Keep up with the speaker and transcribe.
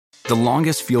The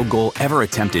longest field goal ever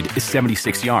attempted is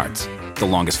 76 yards. The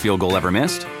longest field goal ever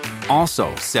missed?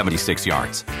 Also 76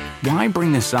 yards. Why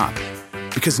bring this up?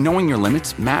 Because knowing your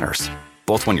limits matters,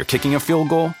 both when you're kicking a field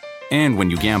goal and when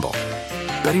you gamble.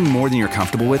 Betting more than you're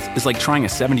comfortable with is like trying a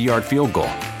 70-yard field goal.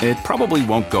 It probably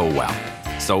won't go well.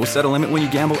 So set a limit when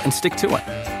you gamble and stick to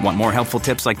it. Want more helpful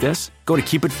tips like this? Go to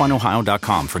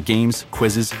keepitfunohio.com for games,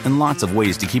 quizzes, and lots of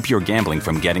ways to keep your gambling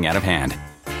from getting out of hand.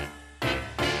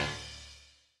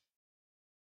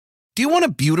 Do you want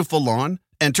a beautiful lawn?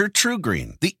 Enter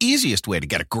TruGreen, the easiest way to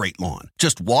get a great lawn.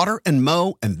 Just water and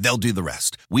mow, and they'll do the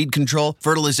rest. Weed control,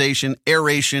 fertilization,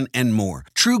 aeration, and more.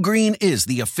 TruGreen is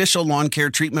the official lawn care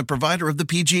treatment provider of the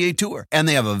PGA Tour, and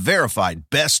they have a verified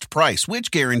best price, which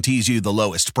guarantees you the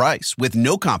lowest price with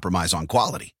no compromise on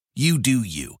quality. You do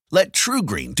you. Let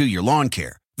TruGreen do your lawn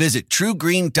care. Visit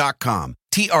TruGreen.com,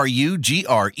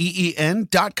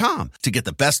 TruGreen.com, to get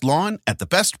the best lawn at the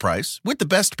best price with the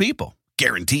best people.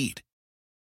 Guaranteed.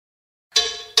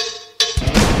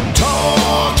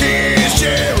 Talk is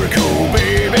Jericho,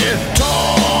 baby.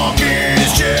 Talk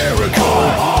is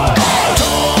Jericho.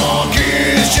 Talk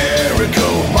is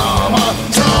Jericho, mama.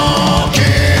 Talk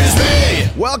is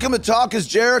me. Welcome to Talk is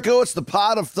Jericho. It's the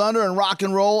pot of thunder and rock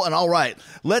and roll. And all right,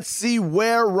 let's see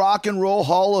where Rock and Roll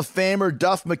Hall of Famer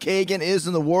Duff McKagan is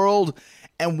in the world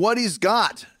and what he's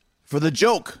got for the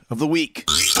joke of the week.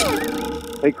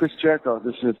 Hey, Chris Jericho.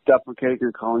 This is Duff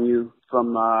McKagan calling you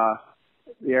from the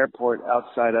airport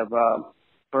outside of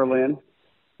Berlin,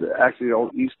 actually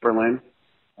old East Berlin,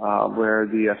 where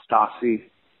the Stasi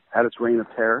had its reign of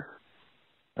terror,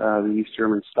 the East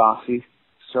German Stasi,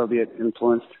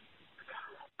 Soviet-influenced.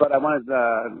 But I wanted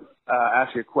to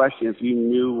ask you a question, if you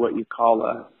knew what you call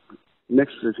a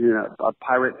mix between a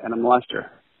pirate and a molester.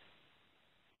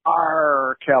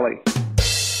 R. Kelly.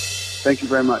 Thank you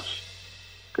very much.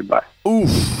 Goodbye.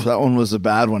 Oof, that one was a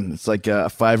bad one. It's like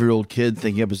a 5-year-old kid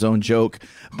thinking up his own joke.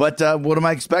 But what am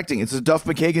I expecting? It's a Duff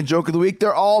McKagan joke of the week.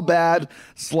 They're all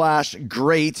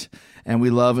bad/great, and we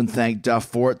love and thank Duff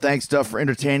for it. Thanks, Duff, for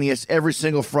entertaining us every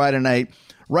single Friday night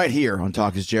right here on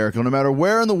Talk is Jericho, no matter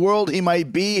where in the world he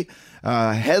might be.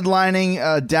 Headlining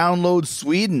Download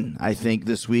Sweden, I think,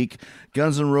 this week.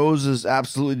 Guns N' Roses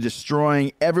absolutely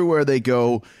destroying everywhere they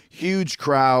go. Huge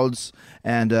crowds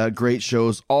and great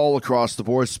shows all across the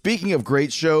board. Speaking of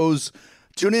great shows,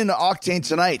 tune in to Octane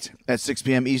tonight at 6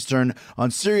 p.m. Eastern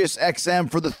on Sirius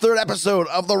XM for the third episode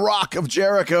of The Rock of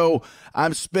Jericho.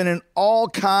 I'm spinning all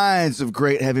kinds of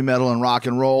great heavy metal and rock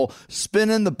and roll,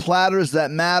 spinning the platters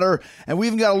that matter, and we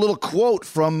even got a little quote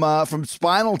from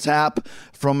Spinal Tap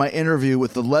from my interview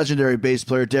with the legendary bass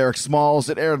player Derek Smalls.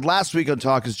 It aired last week on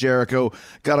Talk is Jericho.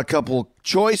 Got a couple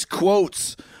choice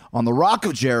quotes on The Rock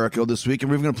of Jericho this week,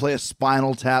 and we're going to play a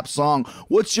Spinal Tap song.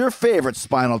 What's your favorite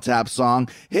Spinal Tap song?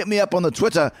 Hit me up on the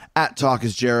Twitter at Talk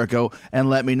is Jericho and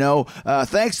let me know.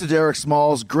 Thanks to Derek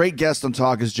Smalls, great guest on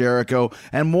Talk is Jericho,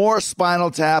 and more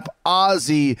Spinal Tap.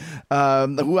 Ozzy,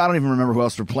 who I don't even remember who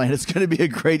else we're playing. It's going to be a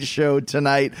great show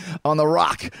tonight on The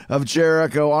Rock of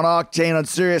Jericho on Octane on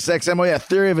Sirius XM. Oh yeah,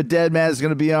 Theory of a Dead Man is going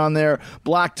to be on there.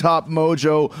 Blacktop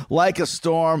Mojo, Like a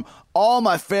Storm, all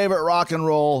my favorite rock and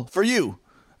roll for you.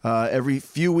 Every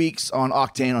few weeks on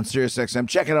Octane on Sirius XM.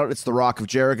 Check it out. It's The Rock of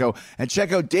Jericho. And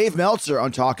check out Dave Meltzer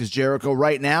on Talk is Jericho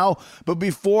right now. But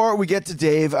before we get to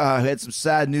Dave, I had some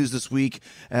sad news this week.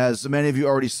 As many of you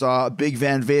already saw, Big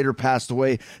Van Vader passed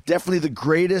away. Definitely the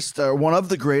greatest, one of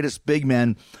the greatest big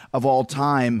men of all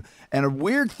time. And a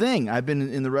weird thing, I've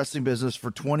been in the wrestling business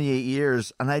for 28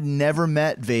 years, and I'd never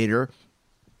met Vader,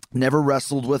 never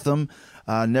wrestled with him.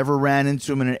 Never ran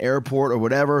into him in an airport or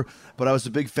whatever, but I was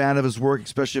a big fan of his work,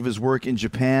 especially of his work in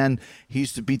Japan. He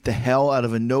used to beat the hell out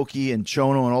of Inoki and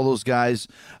Chono and all those guys.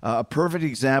 A perfect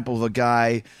example of a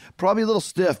guy, probably a little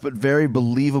stiff, but very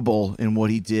believable in what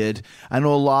he did. I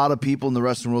know a lot of people in the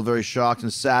wrestling world very shocked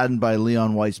and saddened by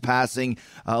Leon White's passing.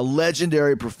 A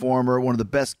legendary performer, one of the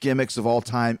best gimmicks of all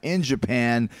time in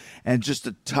Japan, and just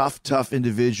a tough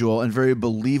individual and very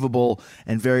believable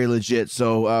and very legit.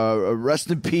 So rest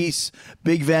in peace,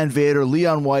 Big Van Vader.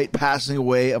 Leon White passing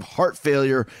away of heart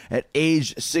failure at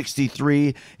age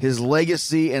 63. His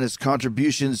legacy and his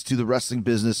contributions to the wrestling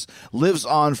business lives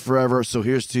on forever. So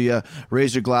here's to you.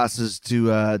 Raise your glasses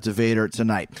to Vader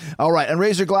tonight. All right, and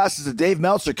raise your glasses to Dave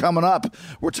Meltzer coming up.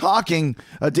 We're talking,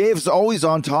 Dave's always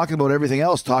on talking about everything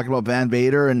else, talking about Van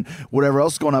Vader and whatever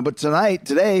else going on. But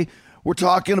today, we're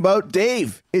talking about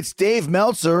Dave. It's Dave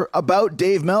Meltzer about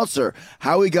Dave Meltzer,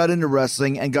 how he got into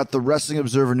wrestling and got the Wrestling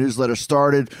Observer newsletter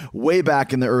started way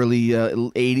back in the early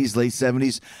 80s, late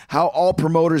 70s, how all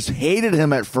promoters hated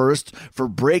him at first for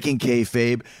breaking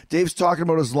kayfabe. Dave's talking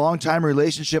about his longtime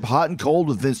relationship, hot and cold,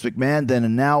 with Vince McMahon then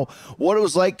and now, what it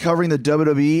was like covering the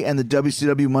WWE and the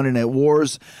WCW Monday Night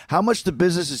Wars, how much the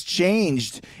business has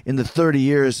changed in the 30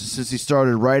 years since he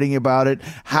started writing about it,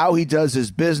 how he does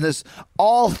his business,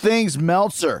 all things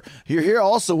Meltzer. You're here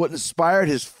also what inspired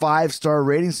his 5-star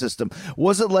rating system.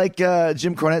 Was it like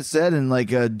Jim Cornette said, and like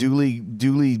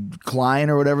Dooley Klein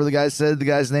or whatever the guy said the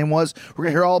guy's name was? We're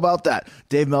going to hear all about that.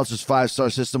 Dave Meltzer's 5-star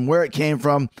system, where it came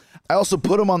from. I also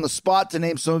put him on the spot to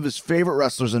name some of his favorite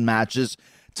wrestlers and matches.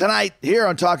 Tonight, here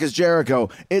on Talk is Jericho,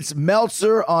 it's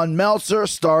Meltzer on Meltzer,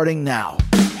 starting now.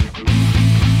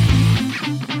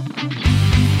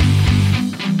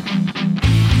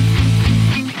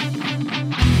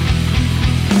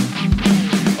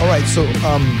 All right, so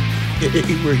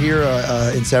we're here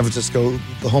in San Francisco,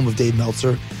 the home of Dave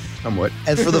Meltzer. Somewhat.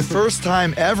 And for the first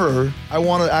time ever, I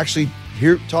want to actually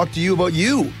talk to you about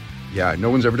you. Yeah, no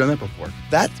one's ever done that before.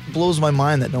 That blows my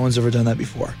mind that no one's ever done that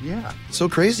before. Yeah. It's so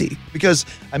crazy. Because,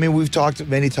 I mean, we've talked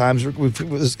many times.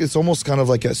 It's almost kind of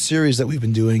like a series that we've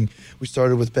been doing. We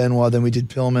started with Benoit, then we did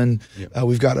Pillman. Yep.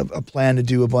 We've got a plan to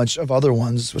do a bunch of other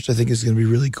ones, which I think is going to be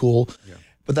really cool. Yep.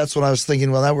 But that's what I was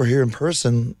thinking. Well, now we're here in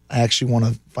person, I actually want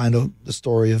to find out the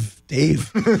story of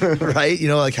Dave, right? You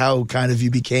know, like how kind of you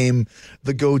became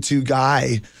the go-to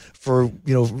guy for,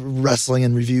 you know, wrestling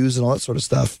and reviews and all that sort of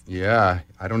stuff. Yeah,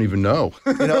 I don't even know.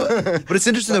 You know, but it's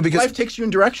interesting though, because life takes you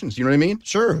in directions. You know what I mean?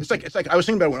 Sure. It's like I was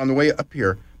thinking about it on the way up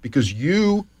here, because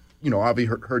you know, I've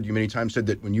heard you many times said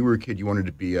that when you were a kid, you wanted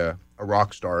to be a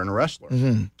rock star and a wrestler.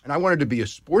 Mm-hmm. And I wanted to be a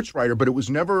sports writer, but it was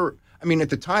never. I mean,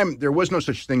 at the time, there was no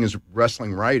such thing as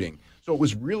wrestling writing. So it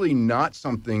was really not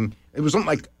something. It wasn't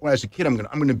like when I was a kid, I'm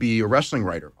gonna be a wrestling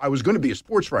writer. I was going to be a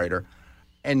sports writer,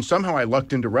 and somehow I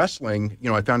lucked into wrestling. You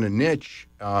know, I found a niche,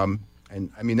 and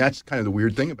I mean that's kind of the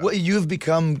weird thing about it. Well, you've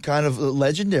become kind of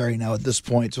legendary now at this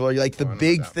point. So like the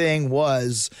big thing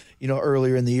was, you know,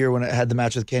 earlier in the year when I had the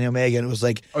match with Kenny Omega, and it was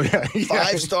like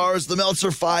 5 stars, the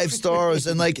Meltzer 5 stars,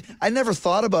 and like I never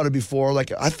thought about it before.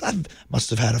 Like I must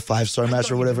have had a 5-star match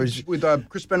or whatever with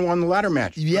Chris Benoit in the ladder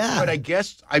match. Yeah, but I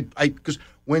guess I because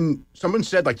when someone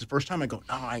said like the first time, I go,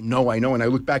 oh, I know, and I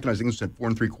look back and I was thinking it said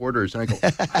 4 3/4, and I go,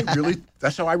 I really,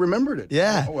 that's how I remembered it.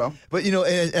 Yeah. Oh well. But you know,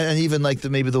 and even like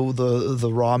maybe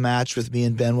the Raw match with me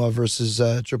and Benoit versus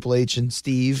Triple H and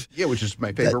Steve. Yeah, which is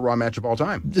my favorite Raw match of all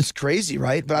time. It's crazy,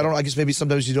 right? But I guess maybe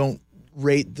sometimes you don't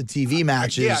rate the TV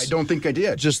matches. Yeah, I don't think I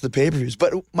did. Just the pay-per-views.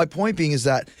 But my point being is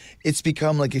that it's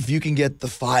become like if you can get the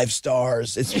 5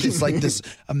 stars, it's like this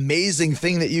amazing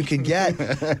thing that you can get.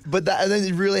 But then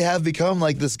you really have become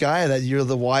like this guy that you're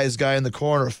the wise guy in the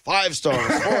corner. 5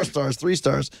 stars, 4 stars, 3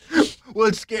 stars. Well,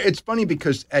 it's funny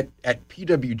because at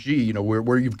PWG, you know,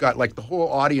 where you've got like the whole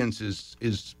audience is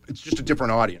it's just a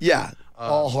different audience. Yeah,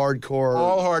 all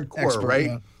hardcore, expert, right?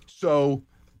 Yeah. So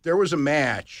there was a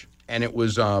match, and it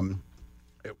was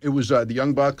the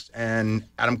Young Bucks and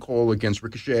Adam Cole against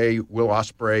Ricochet, Will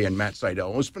Ospreay, and Matt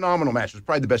Sydal. It was a phenomenal match. It was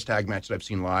probably the best tag match that I've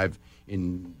seen live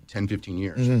in 10, 15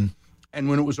 years. Mm-hmm. And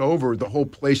when it was over, the whole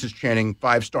place is chanting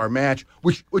 5-star match,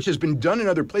 which has been done in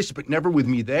other places, but never with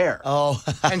me there. Oh.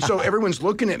 And so everyone's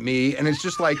looking at me, and it's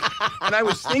just like, and I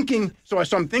was thinking, so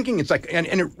I'm thinking it's like,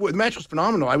 the match was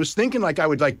phenomenal. I was thinking like I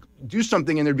would like do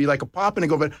something, and there'd be like a pop, and I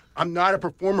go, but I'm not a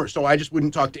performer, so I just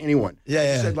wouldn't talk to anyone. Yeah.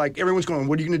 I said like, everyone's going,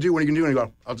 what are you going to do? What are you going to do? And I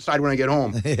go, I'll decide when I get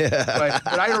home. Yeah.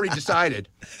 But I already decided.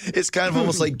 It's kind of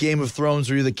almost like Game of Thrones,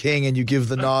 where you're the king, and you give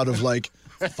the nod of like,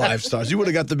 5 stars. You would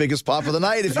have got the biggest pop of the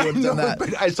night if you would have done that.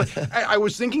 But I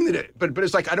was thinking that but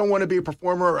it's like I don't want to be a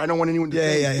performer. I don't want anyone to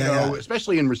think, you know,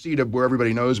 especially in Reseda where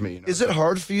everybody knows me. You know? Is it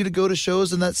hard for you to go to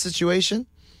shows in that situation?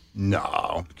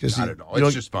 No, not at all.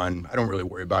 It's just fun. I don't really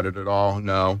worry about it at all.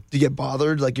 No. Do you get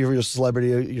bothered? Like you're a celebrity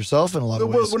yourself in a lot of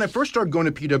ways. Well, when I first started going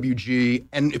to PWG,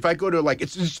 and if I go to like,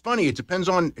 it's funny. It depends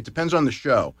on the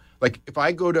show. Like if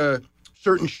I go to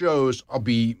certain shows, I'll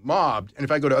be mobbed, and if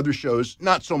I go to other shows,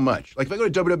 not so much. Like if I go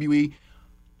to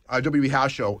WWE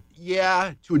house show,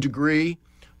 yeah, to a degree,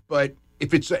 but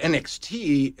if it's an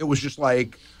NXT, it was just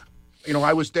like, you know,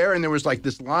 I was there and there was like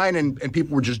this line and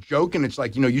people were just joking. It's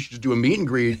like, you know, you should just do a meet and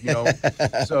greet, you know.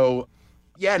 So,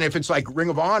 yeah, and if it's like Ring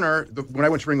of Honor, when I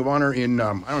went to Ring of Honor in,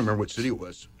 I don't remember what city it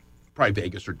was. Probably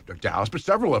Vegas or Dallas, but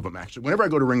several of them actually. Whenever I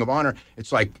go to Ring of Honor,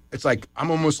 it's like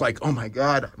I'm almost like, oh my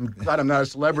God, I'm glad I'm not a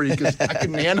celebrity because I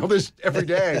couldn't handle this every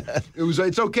day.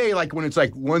 It's okay like when it's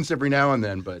like once every now and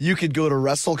then, but you could go to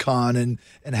WrestleCon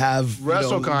and have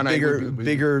WrestleCon,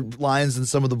 bigger lines than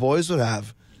some of the boys would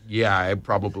have. Yeah, I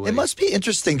probably. It must be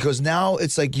interesting because now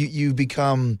it's like you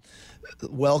become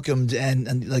welcomed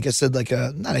and like I said, like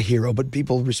not a hero, but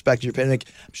people respect your opinion. Like,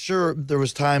 I'm sure there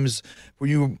was times where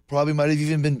you probably might have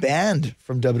even been banned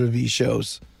from WWE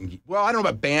shows. Well, I don't know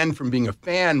about banned from being a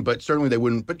fan, but certainly they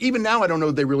wouldn't. But even now, I don't know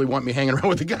if they really want me hanging around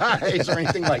with the guys or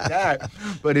anything like that.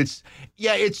 But it's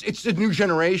a new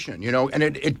generation, you know, and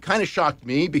it kind of shocked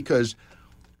me because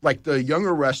like the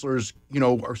younger wrestlers, you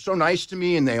know, are so nice to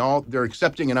me and they're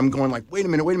accepting, and I'm going like, wait a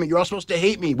minute, you're all supposed to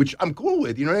hate me, which I'm cool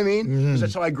with, you know what I mean? Because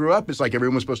that's how I grew up. It's like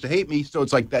everyone was supposed to hate me. So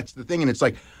it's like, that's the thing. And it's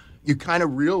like, you kind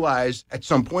of realize at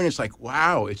some point, it's like,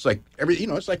 wow, it's like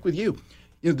it's like with you.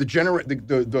 You know,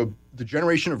 the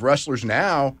generation of wrestlers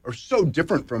now are so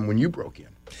different from when you broke in.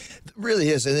 It really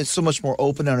is, and it's so much more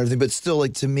open and everything. But still,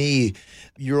 like to me,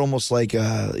 you're almost like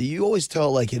you always tell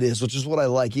it like it is, which is what I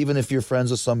like. Even if you're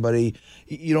friends with somebody,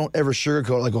 you don't ever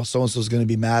sugarcoat like, "Oh, so and so is going to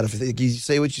be mad." If you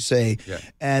say what you say,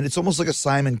 and it's almost like a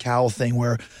Simon Cowell thing,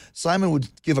 where Simon would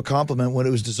give a compliment when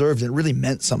it was deserved, and it really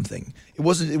meant something. It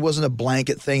wasn't a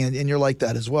blanket thing, and you're like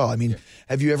that as well. I mean,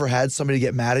 have you ever had somebody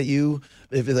get mad at you?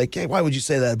 If they're like, "Hey, why would you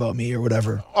say that about me?" or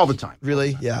whatever? All the time.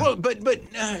 Really? Yeah. Well, but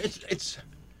it's.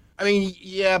 I mean,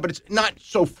 yeah, but it's not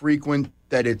so frequent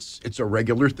that it's a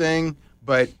regular thing.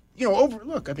 But you know,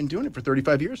 look, I've been doing it for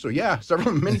 35 years, so yeah,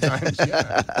 many times.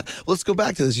 Yeah. Let's go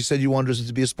back to this. You said you wanted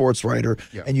to be a sports writer,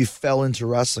 and you fell into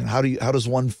wrestling. How does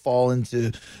one fall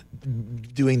into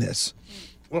doing this?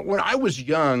 Well, when I was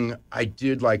young, I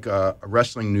did like a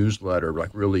wrestling newsletter, like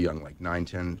really young, like 9,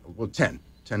 10, well, 10.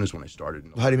 10 is when I started.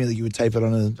 How do you mean, like you would type it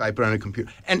on a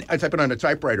computer? And I type it on a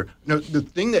typewriter. No, the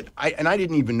thing that I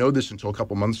didn't even know this until a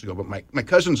couple months ago, but my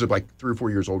cousins are like 3 or 4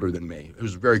 years older than me. It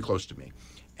was very close to me.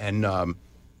 And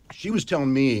she was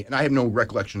telling me, and I have no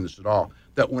recollection of this at all,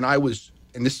 that when I was,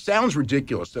 and this sounds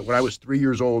ridiculous, that when I was 3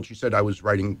 years old, she said I was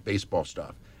writing baseball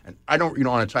stuff. And I don't,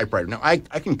 on a typewriter. Now, I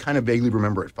can kind of vaguely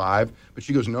remember at 5, but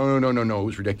she goes, no, it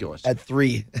was ridiculous. At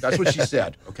 3. That's what she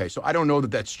said. Okay, so I don't know that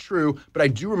that's true, but I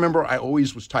do remember I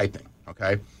always was typing,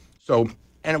 okay? So,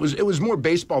 and it was more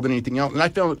baseball than anything else.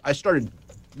 And I started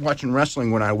watching wrestling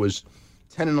when I was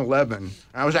 10 and 11. And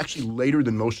I was actually later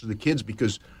than most of the kids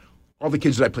because all the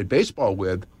kids that I played baseball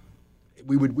with,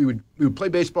 we would play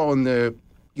baseball in the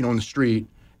street,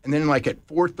 and then like at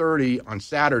 4:30 on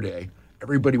Saturday,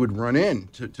 everybody would run in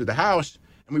to the house,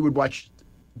 and we would watch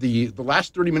the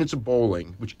last 30 minutes of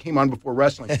bowling, which came on before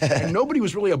wrestling. And nobody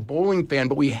was really a bowling fan,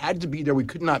 but we had to be there. We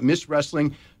could not miss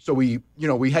wrestling, so we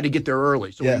had to get there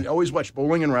early. So we always watched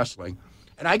bowling and wrestling.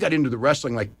 And I got into the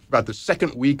wrestling like about the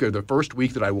second week or the first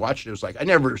week that I watched it. It was like, I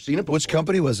never seen it before. Which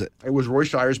company was it? It was Roy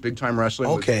Shire's Big Time Wrestling.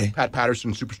 Okay. Pat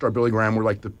Patterson, Superstar Billy Graham were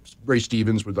like Ray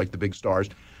Stevens were like the big stars.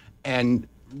 And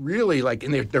really, like,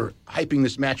 and they're hyping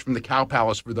this match from the Cow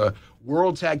Palace for the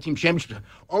World Tag Team Championship.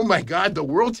 Oh my God, the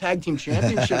World Tag Team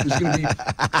Championship is going to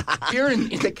be here in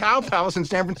the Cow Palace in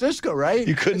San Francisco, right?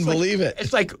 You couldn't believe it.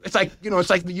 It's like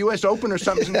the U.S. Open or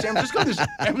something in San Francisco.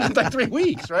 It was like 3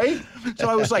 weeks, right? So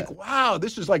I was like, wow,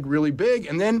 this is like really big.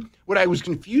 And then what I was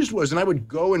confused was, and I would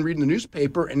go and read in the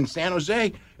nuppaper, and in San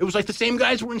Jose, it was like the same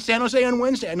guys were in San Jose on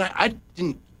Wednesday, and I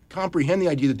didn't comprehend the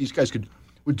idea that these guys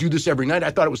would do this every night. I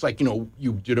thought it was like, you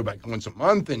did it like once a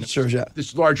month, and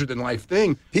this larger than life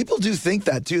thing. People do think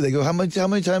that too. They go, how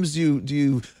many times do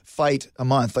you fight a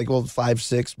month? Like, well, 5,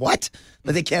 6. What?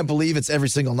 Like, they can't believe it's every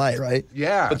single night, right?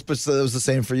 Yeah. But so it was the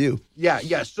same for you.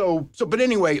 Yeah. So but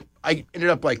anyway, I ended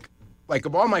up like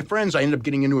of all my friends, I ended up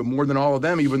getting into it more than all of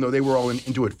them, even though they were all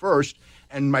into it first.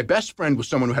 And my best friend was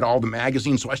someone who had all the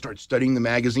magazines, so I started studying the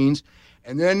magazines.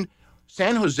 And then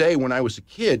San Jose, when I was a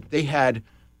kid, they had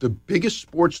the biggest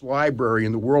sports library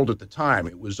in the world at the time.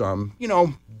 It was,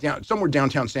 somewhere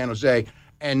downtown San Jose.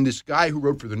 And this guy who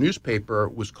wrote for the newspaper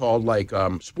was called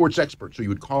sports expert. So you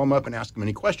would call him up and ask him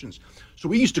any questions. So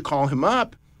we used to call him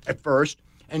up at first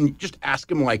and just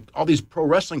ask him like all these pro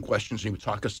wrestling questions. And he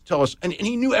would tell us, and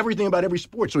he knew everything about every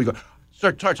sport. So we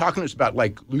start talking to us about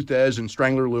like Luthez and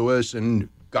Strangler Lewis and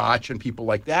Gotch and people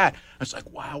like that. I was like,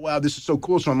 wow, this is so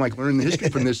cool. So I'm like learning the history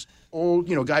from this old,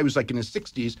 guy who was like in his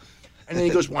 60s. And then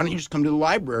he goes, why don't you just come to the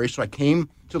library? So I came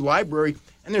to the library,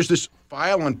 and there's this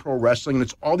file on pro wrestling, and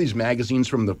it's all these magazines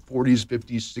from the 40s,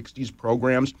 50s, 60s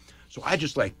programs. So I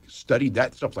just studied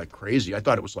that stuff like crazy. I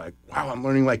thought it was like, wow, I'm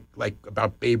learning like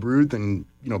about Babe Ruth and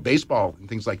baseball and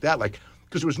things like that.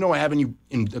 Because there was no avenue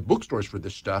in the bookstores for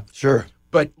this stuff. Sure.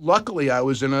 But luckily, I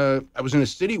was in a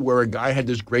city where a guy had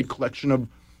this great collection of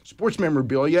sports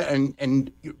memorabilia,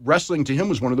 and wrestling to him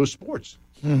was one of those sports.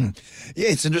 Yeah,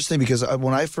 it's interesting because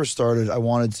when I first started, I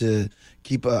wanted to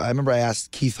keep. I remember I asked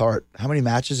Keith Hart, "How many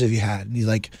matches have you had?" And he's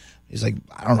like,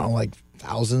 I don't know, like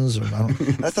thousands, or I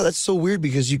don't. I thought that's so weird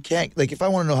because you can't, like, if I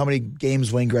want to know how many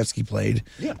games Wayne Gretzky played,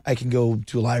 I can go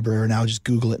to a library or now just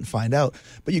Google it and find out.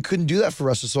 But you couldn't do that for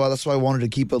wrestlers, so that's why I wanted to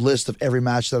keep a list of every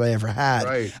match that I ever had.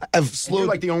 Right. I've slowed, you're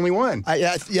like the only one.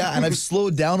 Yeah, and I've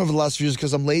slowed down over the last few years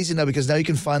because I'm lazy now, because now you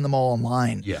can find them all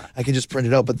online. Yeah. I can just print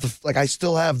it out. But I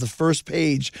still have the first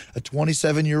page, a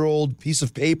 27-year-old piece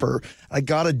of paper. I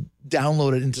gotta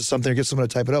download it into something or get someone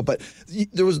to type it out. But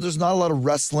there's not a lot of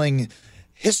wrestling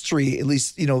history, at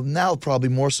least, now probably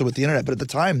more so with the internet, but at the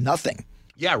time, nothing.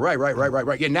 Yeah,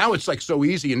 right. Yeah, now it's like so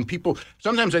easy, and people,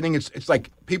 sometimes I think it's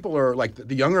like people are like,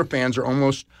 the younger fans are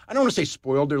almost, I don't want to say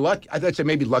spoiled, they're lucky. I'd say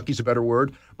maybe lucky's a better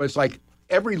word, but it's like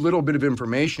every little bit of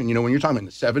information, when you're talking in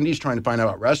the 70s trying to find out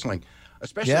about wrestling,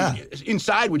 especially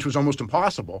inside, which was almost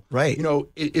impossible. Right.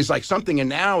 It's like something, and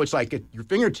now it's like at your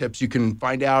fingertips, you can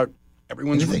find out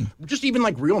everyone's, just even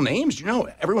like real names,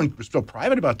 everyone was so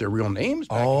private about their real names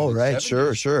back in the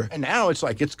 70s. Sure. And now it's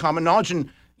like, it's common knowledge, and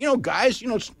guys,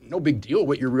 it's no big deal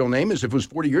what your real name is. If it was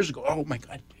 40 years ago, oh my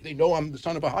God, they know I'm the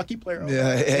son of a hockey player.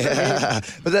 Yeah.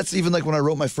 But that's even like when I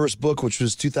wrote my first book, which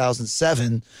was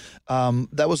 2007.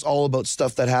 That was all about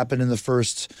stuff that happened in the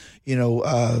first,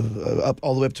 up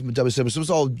all the way up to WCW. So it was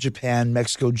all Japan,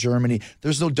 Mexico, Germany.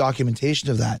 There's no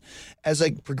documentation of that. As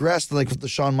I progressed, like with the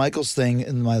Shawn Michaels thing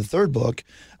in my third book,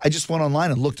 I just went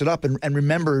online and looked it up and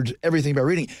remembered everything by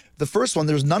reading. The first one,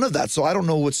 there's none of that. So I don't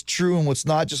know what's true and what's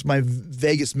not, just my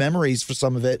vaguest memories for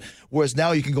some of it. Whereas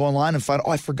now you can go online and find,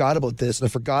 I forgot about this and I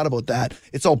forgot about that.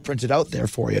 It's all printed out there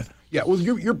for you. Yeah, well,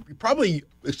 you're probably,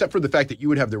 except for the fact that you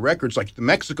would have the records, like the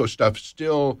Mexico stuff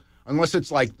still, unless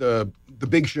it's like the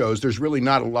big shows, there's really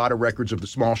not a lot of records of the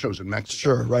small shows in Mexico.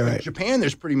 Sure, right. In Japan,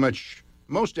 there's pretty much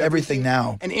most everything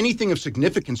now. And anything of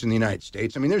significance in the United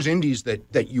States. I mean, there's indies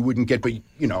that you wouldn't get, but,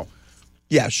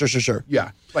 Yeah, sure.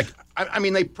 Yeah. Like, I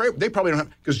mean, they probably don't have,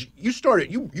 because you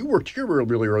started, you worked here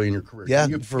really early in your career. Yeah,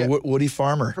 Woody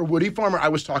Farmer. For Woody Farmer. I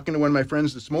was talking to one of my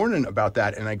friends this morning about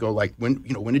that, and I go like, when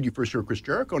did you first hear Chris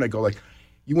Jericho? And I go like,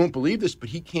 you won't believe this, but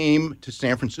he came to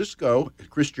San Francisco,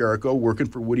 Chris Jericho, working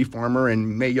for Woody Farmer,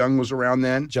 and Mae Young was around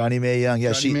then. Johnny Mae Young.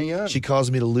 Yeah, she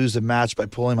caused me to lose a match by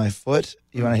pulling my foot.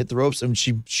 When I hit the ropes, and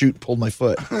she pulled my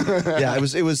foot. Yeah, it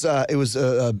was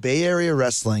Bay Area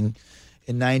wrestling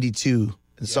in '92.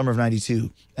 In the summer of '92,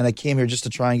 and I came here just to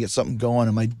try and get something going.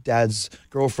 And my dad's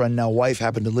girlfriend, now wife,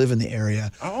 happened to live in the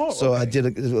area. So I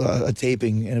did a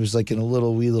taping, and it was like in a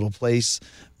wee little place,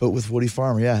 but with Woody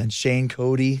Farmer, and Shane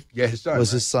Cody, his son, was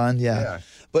his son,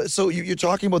 But so you're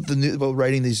talking about about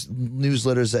writing these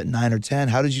newsletters at 9 or 10.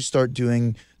 How did you start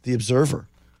doing the Observer?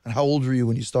 And how old were you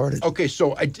when you started? Okay,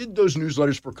 so I did those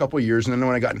newsletters for a couple of years, and then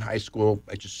when I got in high school,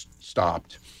 I just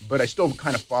stopped. But I still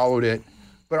kind of followed it.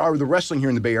 But the wrestling here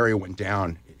in the Bay Area went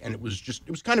down, and it was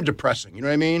kind of depressing. You know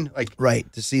what I mean? Like, right,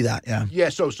 to see that, yeah. Yeah,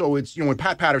 so it's, when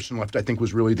Pat Patterson left, I think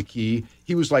was really the key.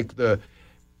 He was like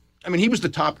he was the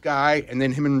top guy, and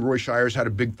then him and Roy Shires had a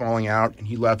big falling out, and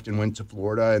he left and went to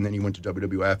Florida, and then he went to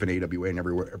WWF and AWA and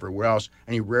everywhere else,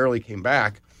 and he rarely came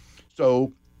back.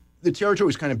 So the territory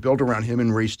was kind of built around him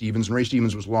and Ray Stevens, and Ray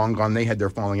Stevens was long gone. They had their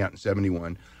falling out in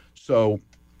 '71. So,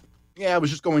 yeah, it was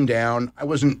just going down. I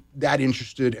wasn't that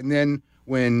interested, and then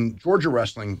when Georgia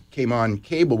Wrestling came on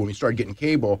cable, when we started getting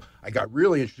cable, I got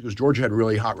really interested because Georgia had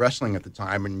really hot wrestling at the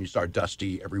time, and you saw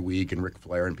Dusty every week and Ric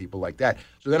Flair and people like that.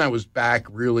 So then I was back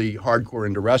really hardcore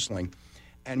into wrestling.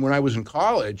 And when I was in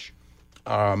college,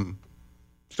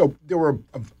 so there were,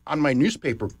 on my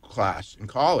newspaper class in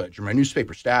college, or my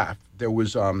newspaper staff, there were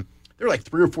like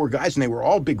 3 or 4 guys, and they were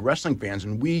all big wrestling fans,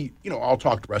 and we, all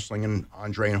talked wrestling, and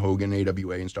Andre and Hogan,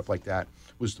 AWA and stuff like that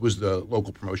was the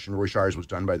local promotion. Roy Shires was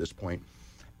done by this point.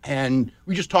 And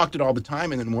we just talked it all the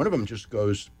time, and then one of them just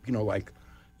goes,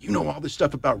 all this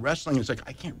stuff about wrestling. It's like,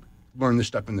 I can't learn this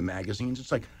stuff in the magazines.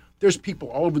 It's like, there's people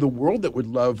all over the world that would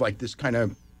love like this kind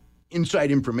of inside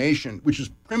information, which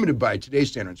is primitive by today's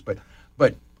standards.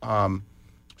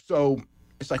 So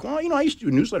it's like, well, I used to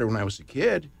do a newsletter when I was a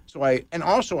kid. So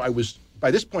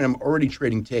by this point, I'm already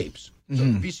trading tapes. So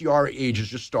the VCR age has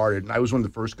just started, and I was one of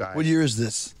the first guys. What year is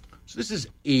this? So this is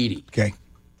 80. Okay.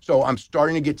 So I'm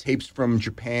starting to get tapes from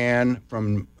Japan,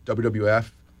 from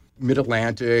WWF,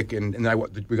 Mid-Atlantic, and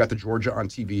we got the Georgia on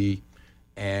TV,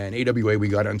 and AWA we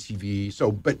got on TV. So,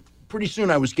 but pretty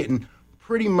soon I was getting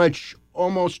pretty much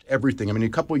almost everything. I mean, it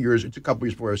took a couple of years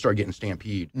before I started getting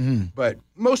Stampede. But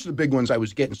most of the big ones I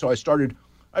was getting. So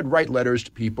I'd write letters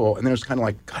to people, and then it was kind of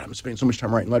like, God, I'm spending so much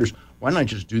time writing letters. Why don't I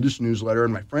just do this newsletter?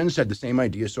 And my friends had the same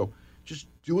idea. So just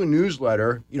do a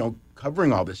newsletter,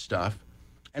 covering all this stuff.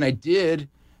 And I did.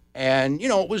 And,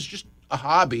 it was just a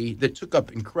hobby that took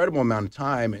up incredible amount of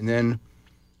time. And then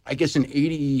I guess in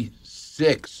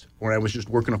 86, when I was just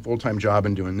working a full-time job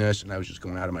and doing this, and I was just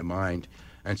going out of my mind,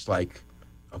 and it's like,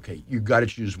 okay, you got to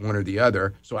choose one or the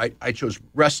other. So I chose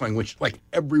wrestling, which like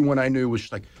everyone I knew was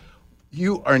just like,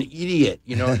 you are an idiot,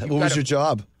 you know. What was your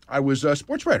job? I was a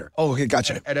sports writer. Oh, okay,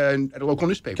 gotcha. At a local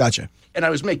newspaper. Gotcha. And I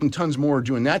was making tons more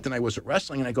doing that than I was at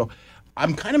wrestling. And I go,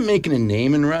 I'm kind of making a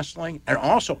name in wrestling. And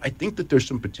also, I think that there's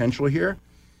some potential here.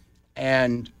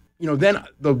 And, you know, then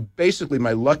basically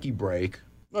my lucky break,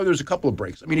 well, there's a couple of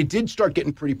breaks. I mean, it did start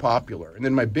getting pretty popular. And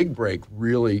then my big break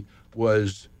really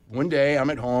was one day I'm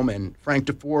at home and Frank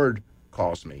DeFord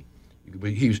calls me.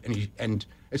 And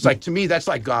it's like, to me, that's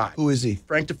like God. Who is he?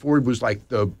 Frank DeFord was like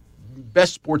the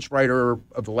best sports writer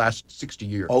of the last 60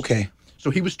 years. Okay. So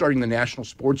he was starting the National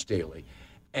Sports Daily.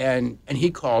 And he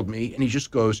called me and he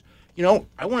just goes, you know,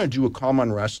 I want to do a column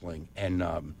on wrestling. And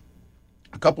a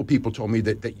couple people told me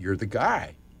that you're the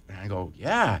guy. And I go,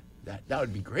 yeah, that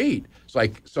would be great. It's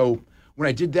like, so when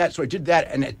I did that,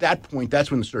 and at that point,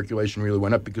 that's when the circulation really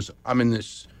went up, because I'm in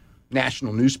this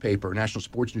national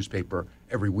sports newspaper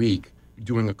every week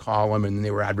doing a column, and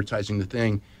they were advertising the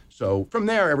thing. So from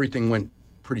there, everything went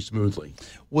pretty smoothly.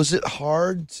 Was it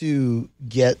hard to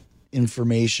get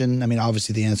information? I mean,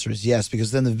 obviously the answer is yes,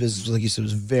 because then the business, like you said,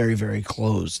 was very, very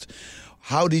closed.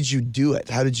 How did you do it?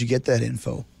 How did you get that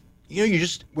info? You know,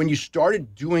 when you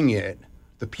started doing it,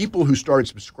 the people who started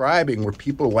subscribing were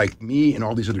people like me in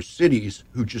all these other cities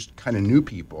who just kind of knew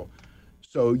people.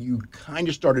 So you kind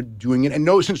of started doing it. And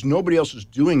since nobody else was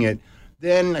doing it,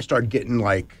 then I started getting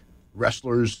like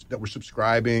wrestlers that were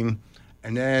subscribing.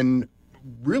 And then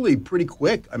really pretty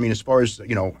quick, I mean, as far as,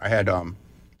 you know, I had, you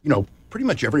know, pretty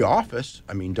much every office.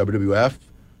 I mean, WWF,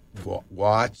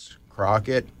 Watts,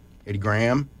 Crockett, Eddie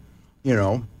Graham, you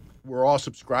know, were all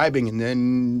subscribing. And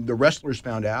then the wrestlers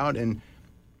found out, and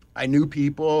I knew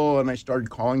people, and I started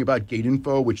calling about gate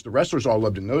info, which the wrestlers all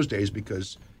loved in those days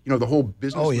because, you know, the whole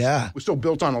business was so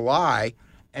built on a lie.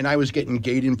 And I was getting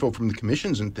gate info from the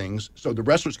commissions and things. So the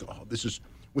wrestlers go, oh, this is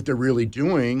what they're really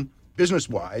doing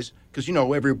business-wise. Because, you know,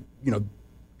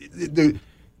 the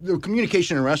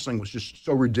communication in wrestling was just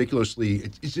so ridiculously,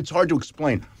 it's hard to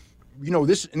explain. You know,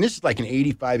 this is like in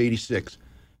 85, 86.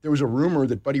 There was a rumor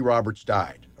that Buddy Roberts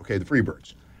died, okay, the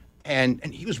Freebirds. And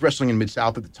he was wrestling in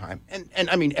Mid-South at the time. And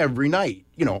I mean, every night,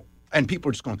 you know, and people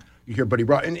are just going, you hear Buddy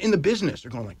Roberts. And in the business,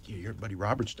 they're going like, you hear Buddy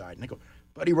Roberts died. And I go,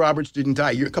 Buddy Roberts didn't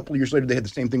die. A couple of years later, they had the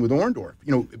same thing with Orndorff.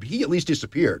 You know, he at least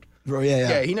disappeared. Oh, yeah.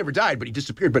 Yeah, he never died, but he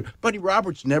disappeared. But Buddy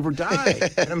Roberts never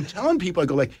died. And I'm telling people, I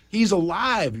go like, he's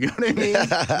alive. You know what I mean?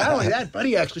 Not only that,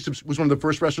 Buddy actually was one of the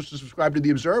first wrestlers to subscribe to The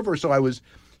Observer. So I was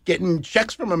getting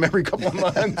checks from him every couple of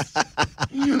months.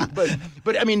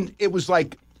 but I mean, it was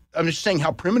like, I'm just saying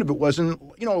how primitive it was. And,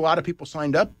 you know, a lot of people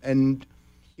signed up. And,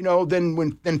 you know,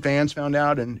 then fans found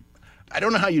out, and I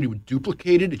don't know how you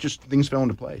duplicate it. It just, things fell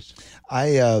into place.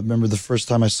 I remember the first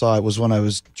time I saw it was when I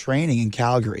was training in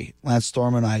Calgary. Lance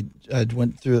Storm and I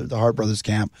went through the Hart Brothers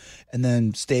camp and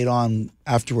then stayed on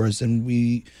afterwards. And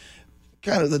we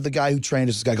kind of, the guy who trained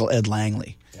us is a guy called Ed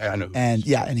Langley. Yeah, I know. And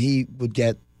he would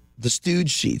get the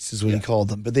stooge sheets is what he called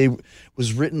them. But they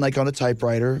was written like on a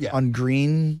typewriter on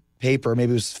green paper. Maybe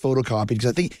it was photocopied, because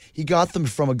I think he got them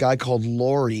from a guy called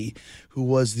Laurie, who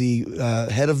was the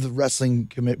head of the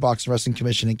Boxing Wrestling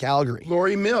Commission in Calgary.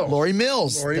 Laurie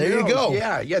Mills. There you go.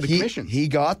 Yeah, the commission. He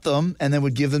got them and then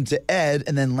would give them to Ed.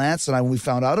 And then Lance and I, when we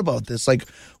found out about this, like,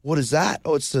 what is that?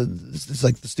 Oh, it's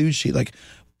like the stooge sheet. Like,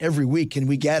 every week, can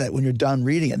we get it when you're done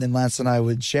reading it? And then Lance and I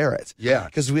would share it. Yeah.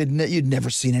 Because you'd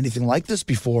never seen anything like this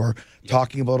before,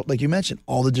 talking about, like you mentioned,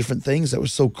 all the different things that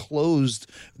was so closed.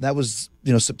 That was,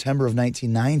 you know, September of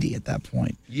 1990 at that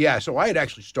point. Yeah, so I had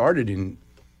actually started in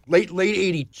late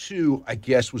 82, I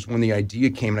guess, was when the idea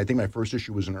came. And I think my first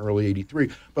issue was in early 83.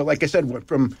 But like I said, went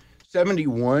from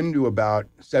 71 to about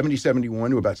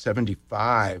 71 to about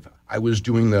 75, I was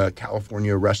doing the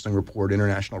California Wrestling Report,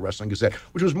 International Wrestling Gazette,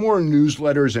 which was more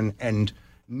newsletters and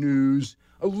news,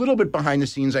 a little bit behind the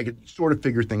scenes. I could sort of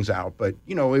figure things out, but,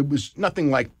 you know, it was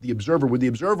nothing like The Observer. With The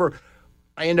Observer,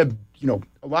 I ended up, you know,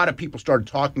 a lot of people started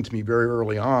talking to me very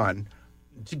early on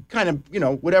to kind of, you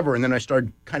know, whatever. And then I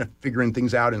started kind of figuring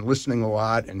things out and listening a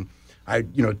lot. And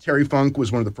Terry Funk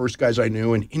was one of the first guys I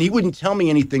knew, and he wouldn't tell me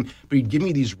anything, but he'd give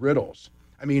me these riddles.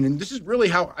 I mean, and this is really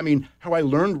how I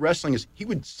learned wrestling is he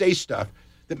would say stuff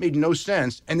that made no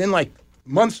sense. And then like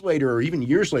months later or even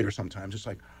years later sometimes, it's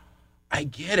like, I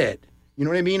get it. You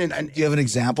know what I mean? And do you have an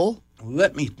example?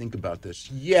 Let me think about this.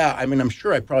 Yeah, I mean, I'm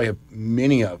sure I probably have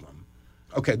many of them.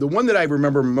 Okay, the one that I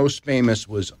remember most famous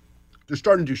was they're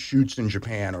starting to do shoots in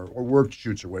Japan or worked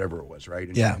shoots or whatever it was, right?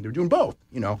 And they're doing both,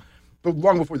 you know. But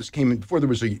long before this came in, before there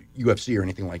was a UFC or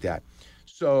anything like that.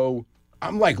 So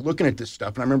I'm like looking at this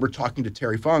stuff, and I remember talking to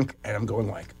Terry Funk, and I'm going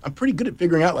like, I'm pretty good at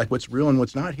figuring out like what's real and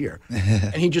what's not here.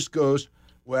 And he just goes,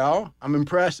 well, I'm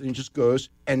impressed. And he just goes,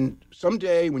 and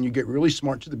someday when you get really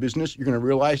smart to the business, you're going to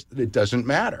realize that it doesn't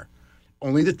matter.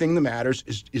 Only the thing that matters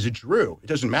is it drew. It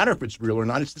doesn't matter if it's real or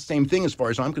not. It's the same thing as far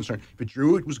as I'm concerned. If it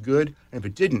drew, it was good, and if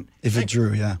it didn't, If it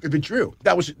drew, yeah. If it drew,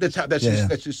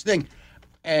 that's his thing.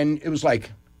 And it was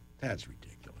like, that's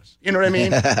ridiculous. You know what I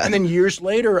mean? And then years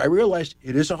later, I realized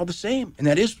it is all the same, and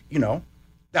that is,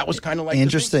 that was kind of like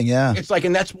interesting. Yeah, it's like,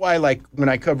 and that's why like when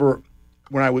I would cover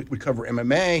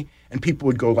MMA, and people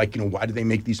would go like, why do they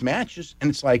make these matches?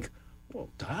 And it's like, well,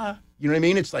 duh. You know what I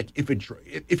mean? It's like if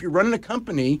you're running a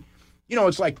company.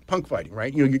 It's like punk fighting,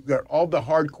 right? You've got all the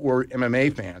hardcore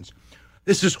MMA fans.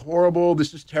 This is horrible.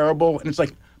 This is terrible. And it's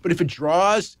like, but if it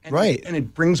draws and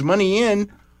it brings money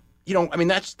in,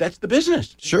 that's the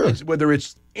business. Sure. Whether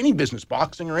it's any business,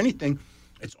 boxing or anything,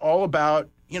 it's all about,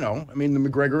 the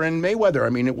McGregor and Mayweather. I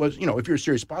mean, it was, if you're a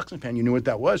serious boxing fan, you knew what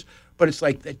that was. But it's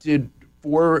like that did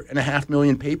 4.5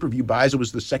 million pay-per-view buys. It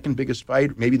was the second biggest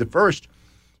fight, maybe the first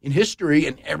in history,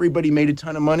 and everybody made a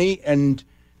ton of money. And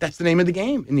that's the name of the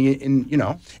game.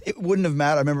 It wouldn't have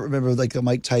mattered. I remember like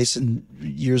Mike Tyson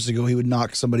years ago, he would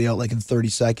knock somebody out like in 30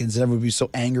 seconds and everyone would be so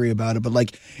angry about it. But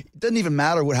like, it doesn't even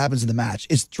matter what happens in the match.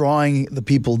 It's drawing the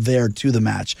people there to the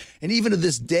match. And even to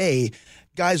this day,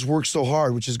 guys work so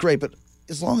hard, which is great. But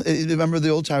remember the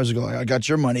old timers go, I got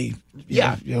your money.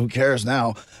 Who cares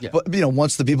now? Yeah. But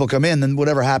once the people come in, then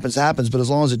whatever happens. But as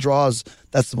long as it draws,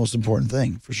 that's the most important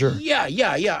thing for sure. Yeah.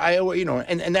 I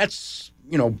and that's,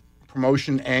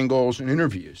 promotion angles and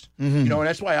interviews, and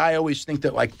that's why I always think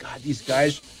that like, God, these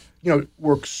guys,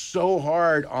 work so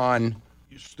hard on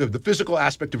the physical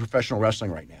aspect of professional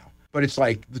wrestling right now. But it's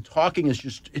like the talking is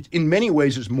just, it, in many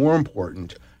ways, is more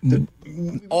important.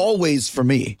 Always for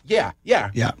me. Yeah.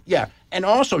 And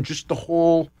also just the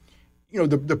whole,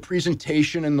 the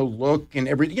presentation and the look and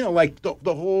everything, like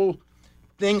the whole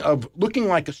thing of looking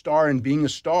like a star and being a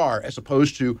star as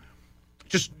opposed to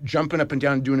just jumping up and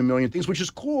down and doing a million things, which is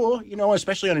cool,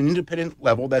 especially on an independent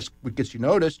level. That's what gets you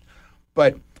noticed.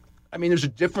 But, I mean, there's a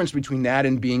difference between that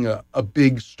and being a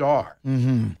big star.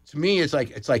 Mm-hmm. To me, it's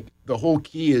like the whole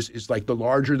key is like the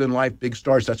larger than life big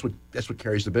stars. That's what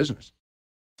carries the business.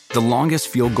 The longest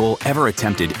field goal ever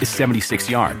attempted is 76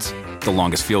 yards. The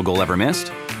longest field goal ever missed?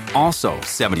 Also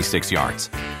 76 yards.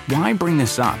 Why bring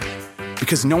this up?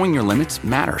 Because knowing your limits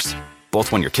matters,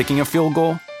 both when you're kicking a field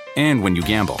goal and when you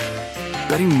gamble.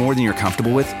 Betting more than you're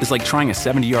comfortable with is like trying a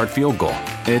 70-yard field goal.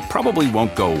 It probably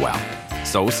won't go well.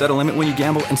 So set a limit when you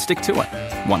gamble and stick to it.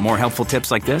 Want more helpful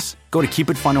tips like this? Go to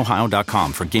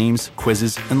keepitfunohio.com for games,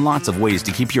 quizzes, and lots of ways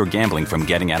to keep your gambling from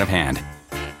getting out of hand.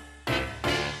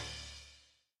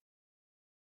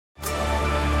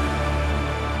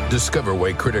 Discover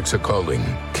why critics are calling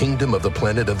Kingdom of the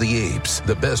Planet of the Apes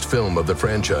the best film of the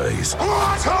franchise.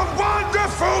 What a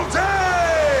wonderful day!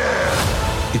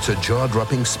 It's a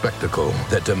jaw-dropping spectacle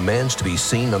that demands to be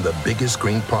seen on the biggest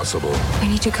screen possible. We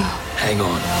need to go. Hang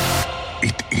on.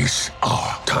 It is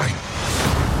our time.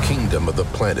 Kingdom of the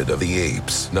Planet of the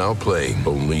Apes. Now playing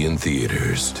only in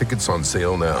theaters. Tickets on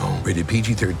sale now. Rated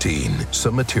PG-13.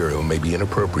 Some material may be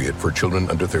inappropriate for children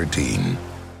under 13.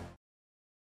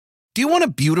 Do you want a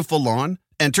beautiful lawn?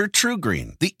 Enter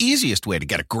TruGreen, the easiest way to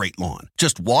get a great lawn.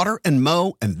 Just water and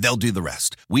mow, and they'll do the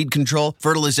rest. Weed control,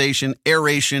 fertilization,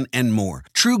 aeration, and more.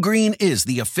 TruGreen is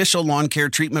the official lawn care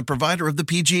treatment provider of the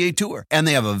PGA Tour, and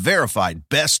they have a verified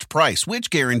best price,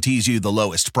 which guarantees you the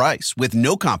lowest price with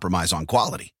no compromise on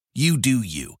quality. You do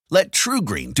you. Let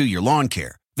TruGreen do your lawn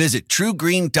care. Visit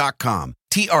TruGreen.com,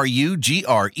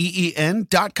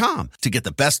 TruGreen.com, to get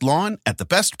the best lawn at the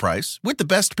best price with the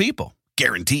best people.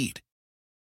 Guaranteed.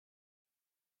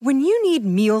 When you need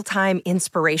mealtime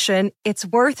inspiration, it's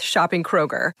worth shopping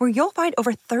Kroger, where you'll find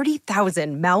over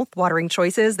 30,000 mouth-watering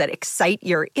choices that excite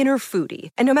your inner foodie.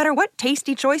 And no matter what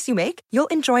tasty choice you make, you'll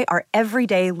enjoy our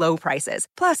everyday low prices,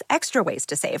 plus extra ways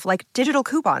to save, like digital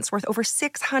coupons worth over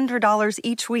 $600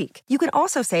 each week. You can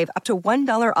also save up to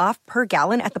 $1 off per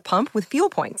gallon at the pump with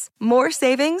fuel points. More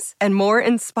savings and more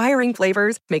inspiring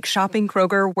flavors make shopping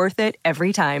Kroger worth it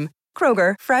every time.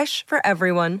 Kroger, fresh for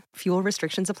everyone. Fuel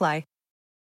restrictions apply.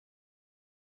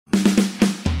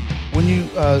 When you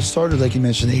started, like you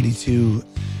mentioned, 82,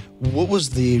 what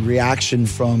was the reaction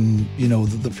from,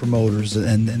 the promoters?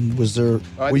 And was there...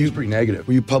 I think it was pretty negative.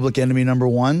 Were you public enemy number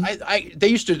one?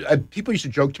 People used to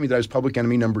joke to me that I was public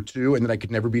enemy number two and that I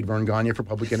could never beat Vern Gagne for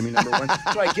public enemy number one.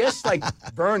 So I guess,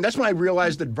 Vern, that's when I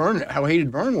realized that how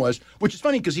hated Vern was, which is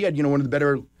funny because he had, one of the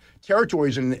better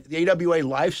territories, and the AWA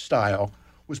lifestyle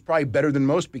was probably better than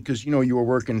most because, you know, you were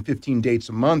working 15 dates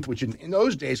a month, which in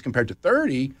those days compared to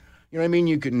 30, you know what I mean?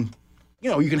 You can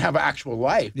have an actual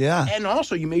life. Yeah. And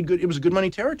also you made it was good money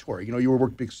territory. You know, you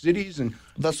worked big cities and.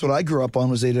 That's what I grew up on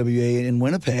was AWA in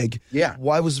Winnipeg. Yeah.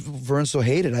 Why was Vern so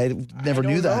hated? I never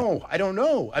knew that. I don't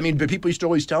know. I mean, but people used to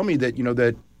always tell me that,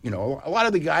 a lot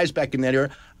of the guys back in that era,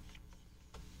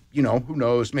 you know, who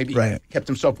knows, maybe he kept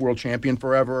himself world champion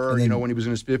forever, then, when he was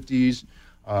in his 50s.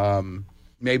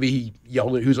 Maybe he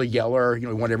yelled he was a yeller, he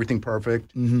wanted everything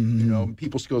perfect. Mm-hmm.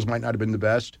 People's skills might not have been the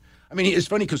best. I mean, it's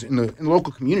funny because in the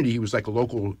local community, he was like a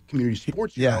local community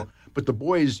sports hero. But the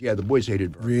boys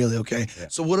hated Vern. Really? Okay. Yeah.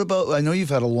 So what about, I know you've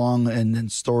had a long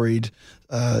and storied,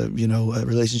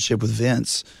 relationship with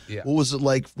Vince. Yeah. What was it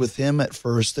like with him at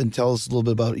first? And tell us a little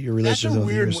bit about your relationship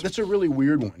with him. That's a really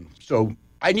weird one. So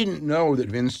I didn't know that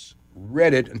Vince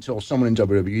read it until someone in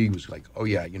WWE was like, oh,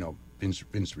 yeah, Vince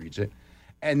reads it.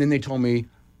 And then they told me,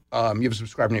 you have a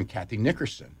subscriber named Kathy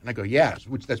Nickerson. And I go, yeah,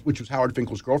 which was Howard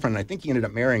Finkel's girlfriend. And I think he ended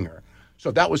up marrying her. So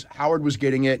that was, Howard was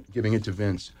getting it, giving it to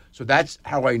Vince. So that's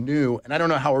how I knew. And I don't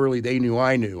know how early they knew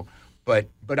I knew, but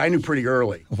I knew pretty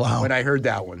early when I heard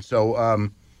that one.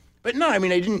 So, but no, I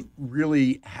mean, I didn't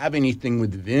really have anything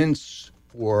with Vince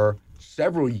for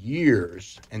several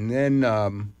years. And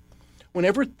then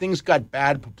whenever things got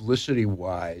bad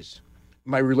publicity-wise,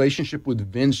 my relationship with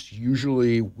Vince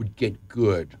usually would get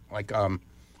good. Like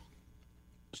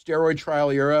steroid trial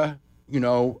era,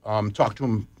 talked to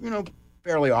him,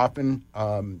 fairly often.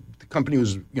 The company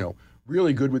was,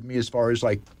 really good with me as far as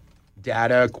like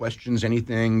data, questions,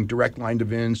 anything, direct line to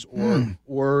Vince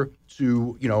or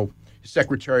to, his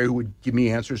secretary who would give me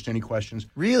answers to any questions.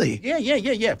 Really?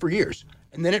 Yeah, for years.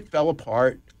 And then it fell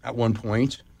apart at one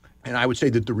point, and I would say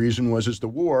that the reason was the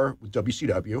war with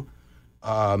WCW.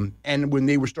 And when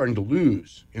they were starting to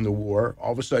lose in the war,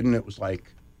 all of a sudden it was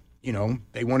like,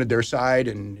 they wanted their side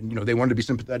and they wanted to be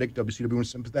sympathetic. WCW was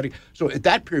sympathetic. So at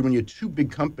that period, when you had two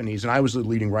big companies, and I was the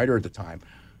leading writer at the time,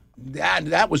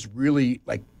 that was really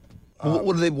like.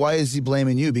 Why is he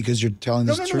blaming you? Because you're telling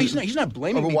this truth? No, he's not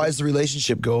blaming me. Why does the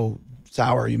relationship go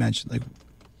sour? You mentioned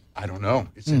I don't know.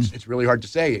 It's really hard to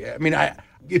say. I mean,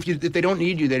 if they don't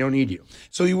need you, they don't need you.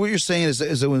 So what you're saying is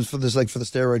it was for the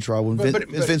steroid trial when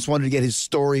Vince wanted to get his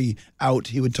story out,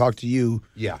 he would talk to you.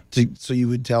 Yeah. So you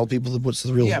would tell people what's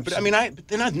the real. Yeah, but I mean, now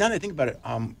that I think about it,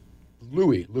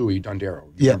 Louis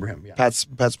Dondero, you remember him? Yeah. Pat's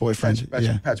boyfriend.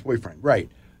 Pat's boyfriend, right?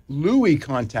 Louis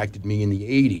contacted me in the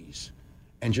 '80s,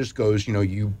 and just goes,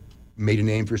 you made a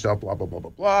name for yourself, blah blah blah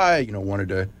blah blah. Wanted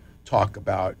to talk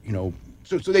about,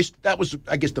 So that was,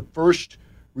 I guess, the first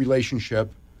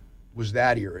relationship was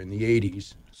that era in the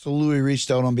 80s. So Louis reached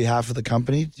out on behalf of the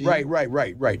company? Right.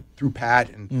 Through Pat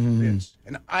and Vince.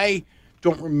 And I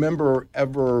don't remember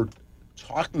ever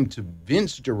talking to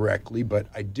Vince directly, but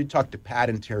I did talk to Pat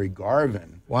and Terry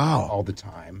Garvin all the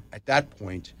time at that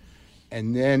point.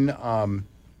 And then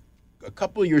a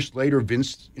couple of years later,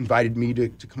 Vince invited me to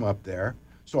come up there.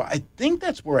 So I think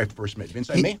that's where I first met Vince.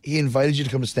 He invited you to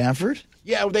come to Stanford?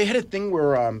 Yeah, they had a thing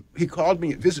where he called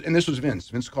me, and this was Vince.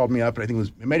 Vince called me up, and I think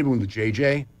it might have been with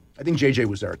JJ. I think JJ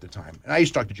was there at the time. And I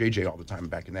used to talk to JJ all the time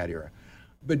back in that era.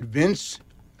 But Vince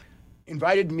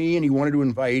invited me, and he wanted to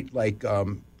invite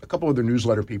a couple other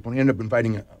newsletter people, and he ended up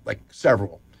inviting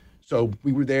several. So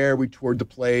we were there, we toured the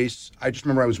place. I just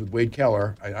remember I was with Wade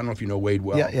Keller. I don't know if you know Wade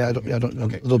well. Yeah, I don't know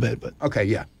a little bit. But okay,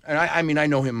 yeah. And I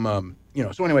know him,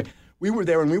 So anyway, we were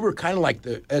there, and we were kind of like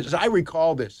as I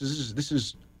recall this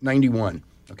is 91,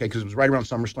 okay, because it was right around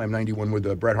SummerSlam 91 with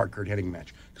the Bret Hart Kurt Hennig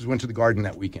match, because we went to the Garden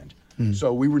that weekend.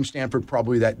 So we were in Stanford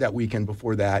probably that weekend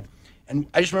before that. And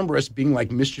I just remember us being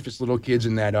like mischievous little kids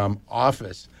in that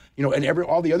office, and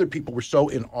all the other people were so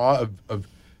in awe of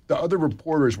the other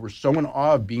reporters were so in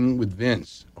awe of being with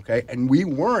Vince, okay? And we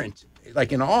weren't,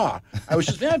 in awe. I was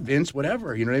just, Vince,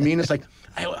 whatever, you know what I mean? It's like,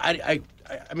 I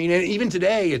mean, even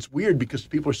today, it's weird because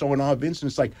people are so in awe of Vince, and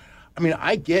it's like, I mean,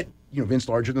 I get, Vince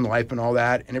larger than life and all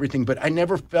that and everything, but I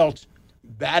never felt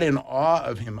that in awe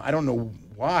of him. I don't know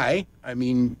why. I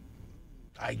mean,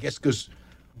 I guess because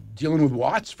dealing with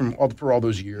Watts for all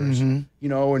those years, and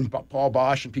Paul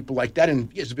Bosch and people like that. And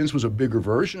yes, Vince was a bigger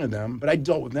version of them, but I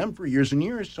dealt with them for years and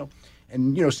years. So,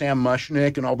 and Sam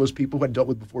Mushnick and all those people who I dealt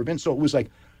with before Vince. So it was like,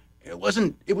 it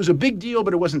was a big deal,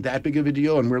 but it wasn't that big of a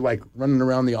deal. And we're like running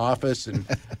around the office, and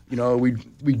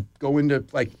we go into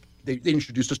they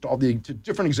introduced us to all the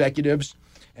different executives.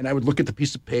 And I would look at the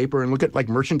piece of paper and look at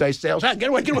merchandise sales. Get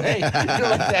away! Like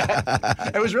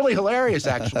that. It was really hilarious,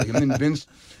 actually. And then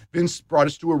Vince brought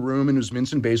us to a room, and it was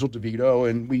Vince and Basil DeVito,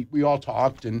 and we all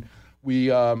talked, and we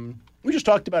just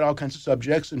talked about all kinds of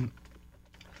subjects. And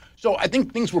So I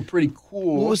think things were pretty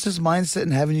cool. What was his mindset in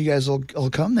having you guys all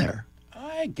come there?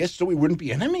 I guess so we wouldn't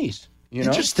be enemies. You know?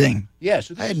 Interesting. Yeah.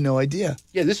 So I had no idea.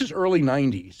 Yeah, this is early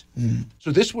 90s.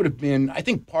 So this would have been, I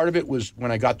think part of it was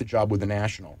when I got the job with the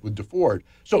National, with DeFord.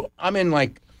 So I'm in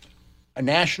like a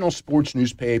national sports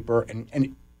newspaper,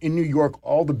 and in New York,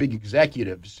 all the big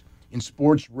executives in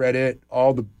sports read it,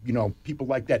 all the, people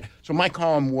like that. So my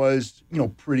column was,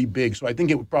 pretty big. So I think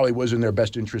it probably was in their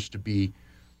best interest to be,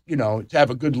 to have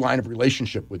a good line of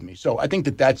relationship with me. So I think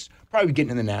that's probably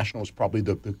getting in the National is probably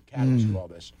the catalyst of all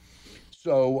this.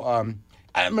 So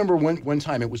I remember one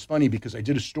time it was funny because I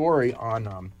did a story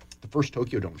on the first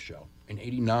Tokyo Dome show in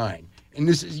 '89. And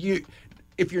this is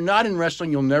if you're not in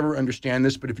wrestling, you'll never understand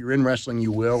this, but if you're in wrestling,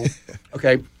 you will.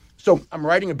 Okay. So I'm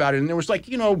writing about it, and there was like,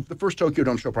 the first Tokyo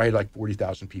Dome show probably had like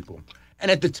 40,000 people.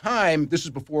 And at the time, this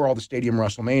is before all the stadium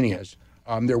WrestleManias,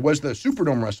 there was the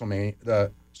Superdome WrestleMania,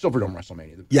 the Silverdome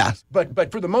WrestleMania. Yeah.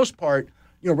 But for the most part,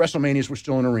 WrestleManias were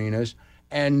still in arenas,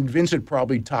 and Vince had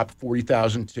probably topped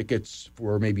 40,000 tickets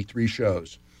for maybe 3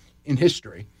 shows in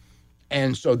history.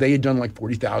 And so they had done like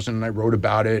 40,000, and I wrote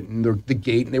about it, and the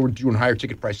gate, and they were doing higher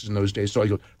ticket prices in those days. So I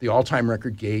go, the all-time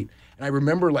record gate. And I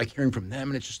remember like hearing from them,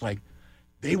 and it's just like,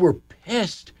 they were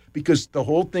pissed because the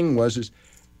whole thing is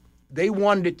they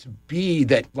wanted it to be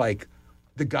that like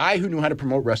the guy who knew how to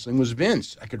promote wrestling was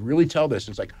Vince. I could really tell this.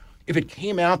 It's like if it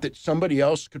came out that somebody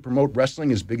else could promote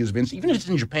wrestling as big as Vince, even if it's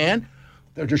in Japan,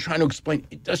 they're just trying to explain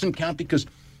it doesn't count because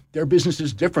their business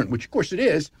is different, which of course it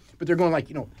is, but they're going like,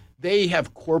 they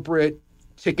have corporate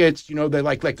tickets, they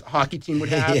like a hockey team would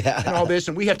have and all this,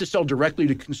 and we have to sell directly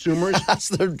to consumers.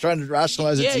 So they're trying to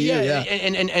rationalize it to you. Yeah.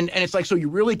 And it's like, so you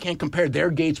really can't compare their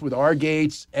gates with our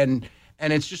gates, and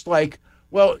it's just like,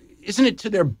 well, isn't it to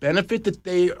their benefit that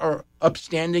they are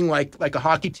upstanding like a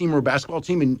hockey team or a basketball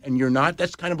team, and you're not?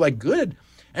 That's kind of like good.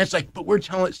 And it's like, but we're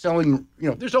selling,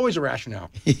 there's always a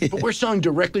rationale, but we're selling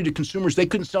directly to consumers. They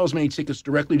couldn't sell as many tickets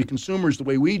directly to consumers the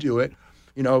way we do it.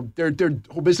 Their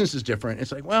whole business is different.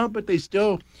 It's like, well, but they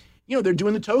still, they're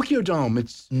doing the Tokyo Dome.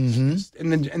 It's and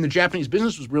the Japanese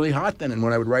business was really hot then. And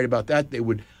when I would write about that,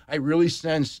 I really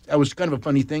sensed that was kind of a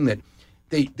funny thing that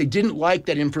they didn't like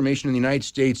that information in the United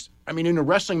States. I mean, in a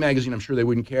wrestling magazine, I'm sure they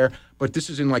wouldn't care, but this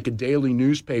is in like a daily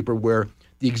newspaper where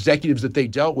the executives that they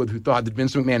dealt with who thought that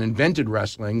Vince McMahon invented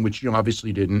wrestling, which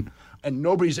obviously didn't, and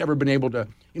nobody's ever been able to,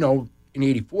 in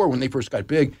 '84 when they first got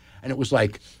big, and it was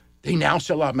like, they now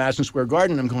sell out Madison Square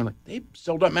Garden. I'm going like, they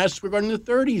sold out Madison Square Garden in the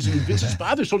 30s, and Vince's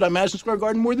father sold out Madison Square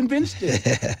Garden more than Vince did.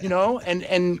 But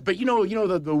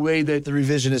the way that the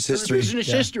revisionist history. The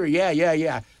revisionist history,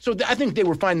 yeah. So I think they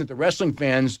were fine that the wrestling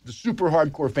fans, the super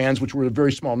hardcore fans, which were a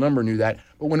very small number, knew that.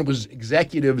 But when it was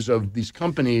executives of these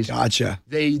companies, gotcha.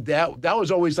 That was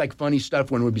always like funny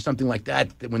stuff when it would be something like that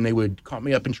when they would call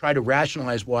me up and try to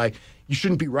rationalize why you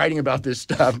shouldn't be writing about this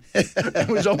stuff. It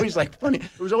was always like funny.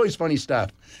 It was always funny stuff.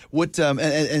 What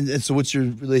and so what's your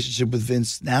relationship with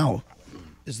Vince now?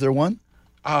 Is there one?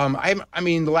 I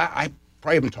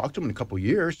probably haven't talked to him in a couple of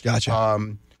years. Gotcha.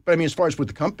 But I mean, as far as with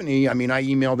the company, I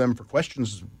email them for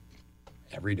questions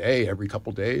every day, every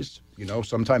couple of days.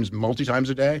 Sometimes multi-times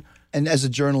a day. And as a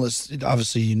journalist,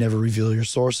 obviously you never reveal your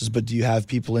sources, but do you have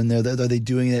people in there that are they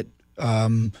doing it?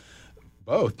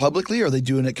 Both publicly, or are they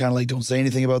doing it kind of like don't say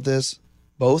anything about this?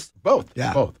 Both.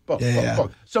 Yeah.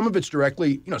 Both. Some of it's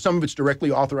directly,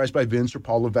 authorized by Vince or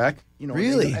Paul Levesque.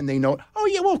 Really? And they know. Oh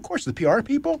yeah, well of course the PR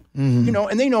people. And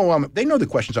they know the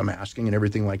questions I'm asking and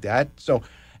everything like that. So,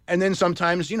 and then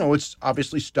sometimes it's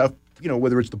obviously stuff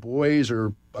whether it's the boys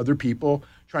or other people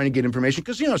trying to get information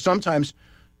because sometimes,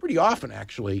 pretty often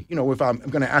actually, if I'm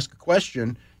going to ask a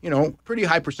question. Pretty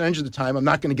high percentage of the time, I'm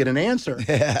not going to get an answer.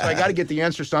 So I got to get the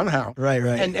answer somehow. Right.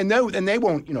 And they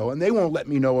won't, and they won't let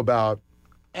me know about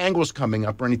angles coming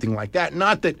up or anything like that.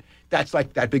 Not that that's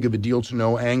like that big of a deal to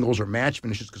know angles or match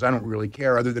finishes because I don't really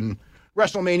care. Other than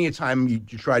WrestleMania time, you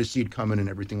try to see it coming and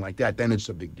everything like that. Then it's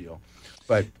a big deal.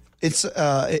 But it's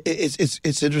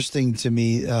interesting to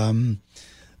me.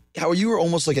 How you were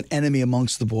almost like an enemy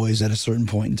amongst the boys at a certain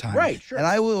point in time. Right. Sure. And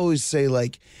I will always say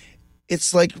like.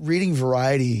 It's like reading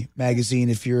Variety magazine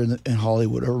if you're in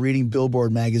Hollywood, or reading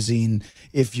Billboard magazine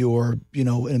if you're,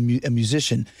 a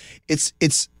musician.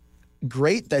 It's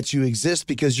great that you exist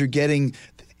because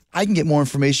I can get more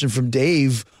information from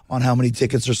Dave on how many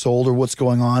tickets are sold or what's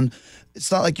going on. It's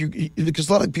not like because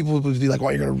a lot of people would be like,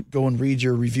 well, you're going to go and read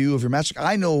your review of your match.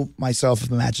 I know myself if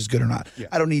the match is good or not. Yeah.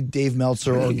 I don't need Dave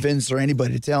Meltzer or Vince or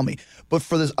anybody to tell me. But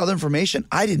for this other information,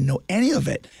 I didn't know any of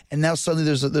it. And now suddenly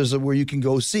there's a where you can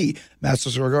go see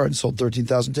Madison Square Garden sold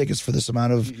 13,000 tickets for this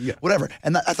amount of whatever.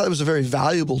 And I thought it was a very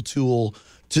valuable tool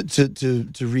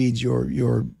to read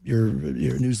your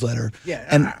newsletter. Yeah,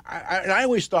 and I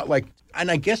always thought and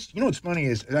I guess what's funny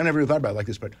is I never really thought about it like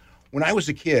this, but when I was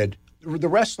a kid, the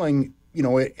wrestling,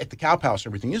 at the Cow Palace,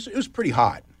 everything it was pretty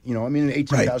hot.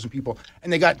 18,000 people,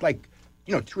 and they got 2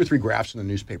 or 3 graphs in the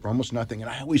newspaper, almost nothing. And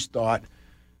I always thought,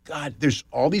 God, there's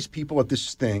all these people at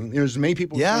this thing. There's many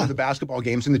people going to the basketball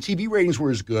games, and the TV ratings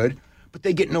were as good, but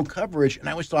they get no coverage. And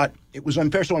I always thought it was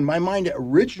unfair. So in my mind,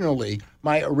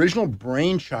 my original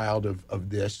brainchild of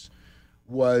this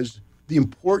was the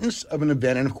importance of an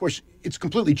event. And of course, it's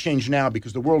completely changed now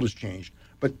because the world has changed.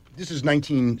 But this is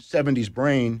 1970s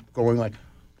brain going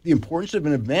the importance of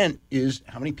an event is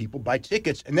how many people buy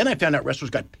tickets. And then I found out wrestlers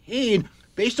got paid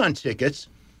based on tickets.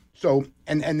 So,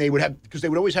 and they would have, because they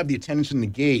would always have the attendance in the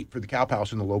gate for the Cow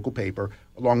Palace in the local paper,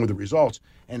 along with the results.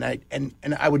 And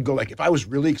I would go if I was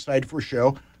really excited for a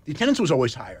show, the attendance was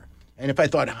always higher. And if I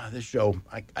thought, this show,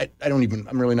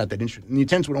 I'm really not that interested. And the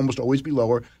attendance would almost always be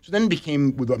lower. So then it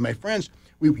became, with my friends,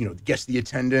 we, guess the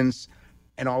attendance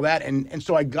and all that. And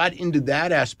so I got into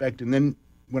that aspect. And then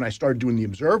when I started doing the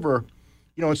Observer,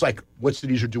 it's what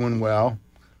cities are doing well.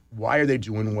 Why are they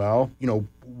doing well?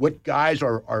 What guys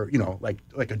are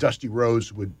like a Dusty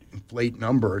Rhodes would inflate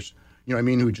numbers,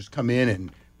 who would just come in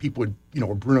and people would,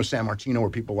 or Bruno Sammartino or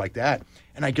people like that.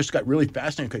 And I just got really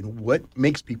fascinated. What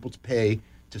makes people pay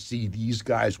to see these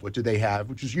guys? What do they have?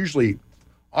 Which is usually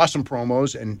awesome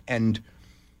promos and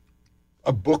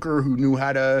a booker who knew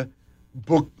how to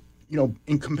book,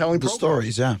 in compelling the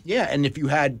stories. Yeah. Yeah. And if you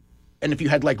had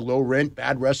low rent,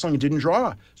 bad wrestling, it didn't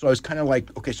draw. So I was kind of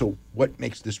okay, so what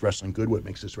makes this wrestling good? What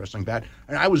makes this wrestling bad?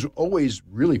 And I was always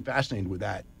really fascinated with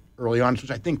that early on,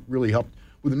 which I think really helped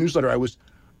with the newsletter. I was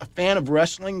a fan of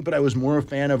wrestling, but I was more a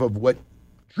fan of what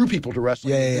drew people to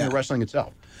wrestling than the wrestling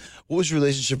itself. What was your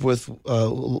relationship with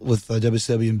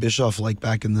WCW and Bischoff like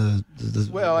back in the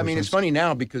Well, I mean, it's funny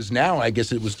now because now I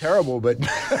guess it was terrible, but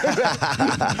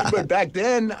but back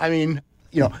then, I mean,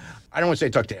 I don't want to say I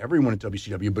talked to everyone at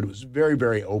WCW, but it was very,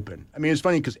 very open. I mean, it's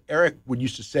funny because Eric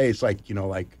used to say, it's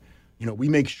we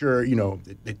make sure,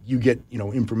 that you get,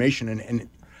 information. And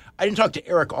I didn't talk to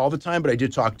Eric all the time, but I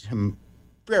did talk to him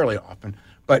fairly often.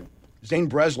 But Zane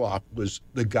Bresloff was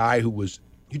the guy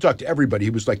he talked to everybody.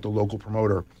 He was like the local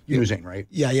promoter. You knew Zane, right?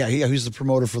 Yeah. He was the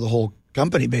promoter for the whole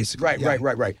company, basically.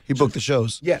 Right. He booked the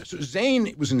shows. Yeah, so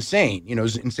Zane was insane,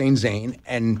 insane Zane.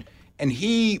 And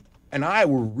he and I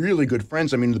were really good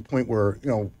friends. I mean, to the point where,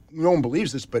 no one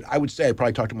believes this, but I would say I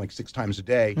probably talked to him 6 times a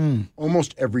day,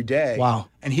 almost every day. Wow.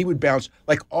 And he would bounce,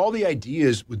 all the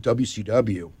ideas with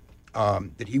WCW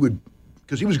that he would,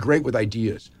 because he was great with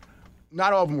ideas.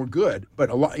 Not all of them were good, but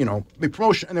a lot,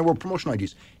 promotion, and there were promotional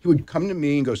ideas. He would come to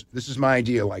me and goes, this is my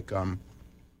idea,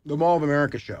 the Mall of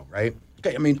America show, right?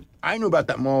 Okay, I mean, I knew about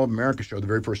that Mall of America show, the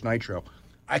very first Nitro.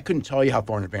 I couldn't tell you how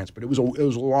far in advance, but it was a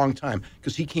long time,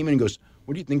 because he came in and goes,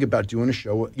 what do you think about doing a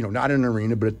show, not in an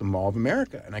arena, but at the Mall of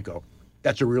America? And I go,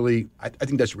 I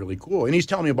think that's really cool. And he's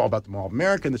telling me all about the Mall of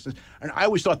America and and I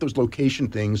always thought those location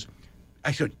things,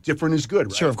 I said, different is good,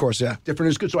 right? Sure, of course, yeah. Different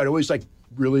is good. So I'd always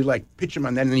really pitch him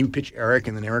on that, and then he would pitch Eric,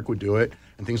 and then Eric would do it,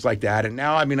 and things like that. And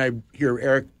now, I mean, I hear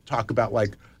Eric talk about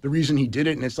the reason he did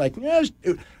it, and it's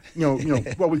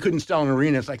well, we couldn't sell an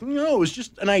arena. It's it was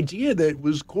just an idea that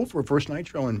was cool for a first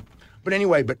Nitro. But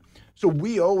anyway, so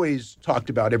we always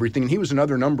talked about everything, and he was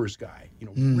another numbers guy,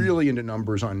 really into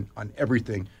numbers on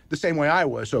everything, the same way I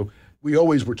was. So we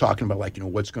always were talking about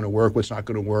what's going to work, what's not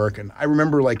going to work. And I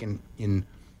remember in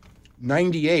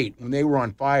 98 when they were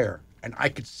on fire, and I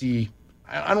could see,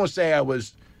 I don't want to say I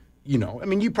was, I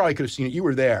mean, you probably could have seen it. You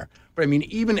were there. But I mean,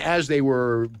 even as they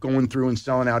were going through and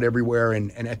selling out everywhere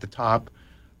and at the top,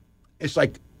 it's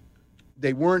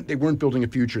they weren't building a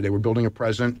future. They were building a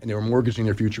present, and they were mortgaging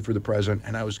their future for the present.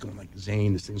 And I was going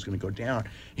Zane, this thing's going to go down.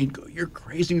 And he'd go, you're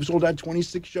crazy. We've sold out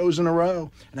 26 shows in a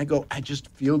row. And I go, I just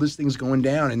feel this thing's going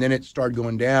down. And then it started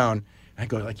going down. And I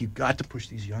go, you got to push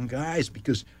these young guys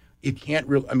because you can't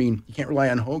rely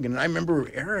on Hogan. And I remember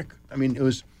Eric, I mean, it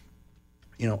was,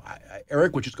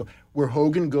 Eric would just go, where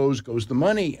Hogan goes the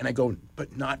money. And I go,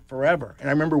 but not forever. And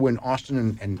I remember when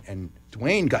Austin and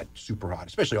Dwayne got super hot,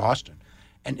 especially Austin.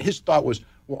 And his thought was,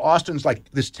 well, Austin's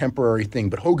this temporary thing,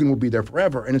 but Hogan will be there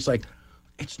forever. And it's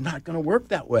it's not going to work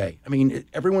that way. I mean,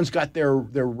 everyone's got their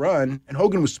run. And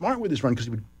Hogan was smart with his run because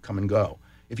he would come and go.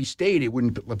 If he stayed, it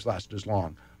wouldn't last as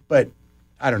long. But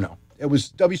I don't know.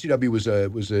 WCW was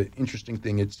a interesting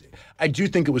thing. I do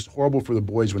think it was horrible for the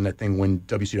boys when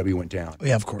WCW went down.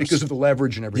 Yeah, of course. Because of the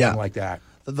leverage and everything like that.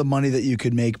 The money that you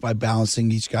could make by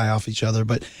balancing each guy off each other.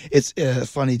 But it's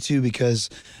funny, too,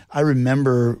 because I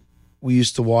remember we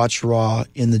used to watch Raw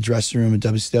in the dressing room at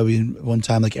WCW, and one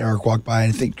time Eric walked by,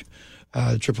 and I think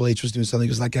Triple H was doing something. He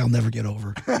goes, that guy will never get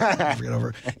over. Never get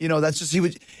over. You know, that's just, he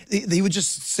would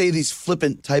just say these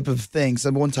flippant type of things.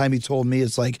 And one time he told me,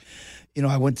 it's like, you know,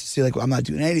 I went to see, like, I'm not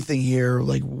doing anything here.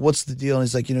 Like, what's the deal? And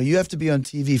he's like, you know, you have to be on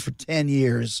TV for 10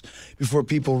 years before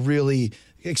people really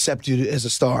accept you as a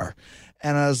star.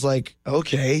 And I was like,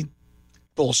 okay,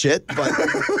 bullshit, but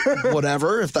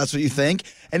whatever, if that's what you think.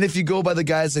 And if you go by the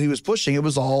guys that he was pushing, it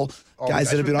was all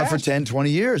guys that have been on for 10, 20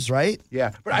 years, right?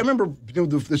 Yeah. But I remember, you know,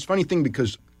 this funny thing,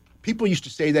 because people used to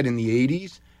say that in the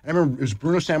 80s. And I remember it was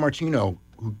Bruno Sammartino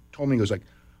who told me, he goes like,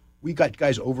 we got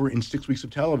guys over in 6 weeks of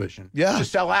television to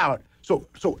sell out. So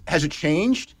has it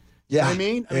changed? Yeah. You know what I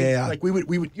mean? Yeah. Like we would,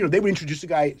 you know, they would introduce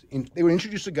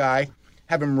a guy,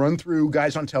 have him run through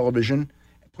guys on television,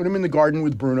 put him in the garden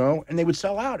with Bruno, and they would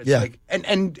sell out. It's like,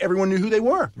 and everyone knew who they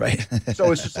were. Right.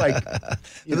 So it's just like,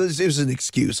 it was an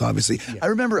excuse, obviously. Yeah. I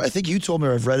remember, I think you told me,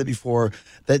 or I've read it before,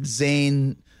 that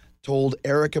Zane told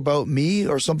Eric about me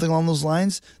or something along those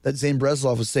lines, that Zane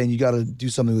Breslov was saying, you got to do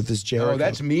something with this Jericho. Oh,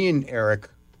 that's me and Eric.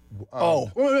 Well,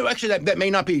 actually, that may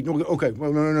not be. Okay,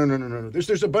 well, no.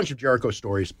 There's a bunch of Jericho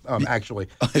stories, actually,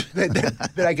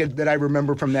 that I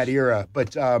remember from that era.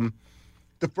 But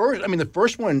the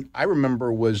first one I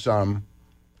remember was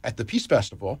at the Peace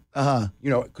Festival. You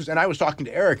know, and I was talking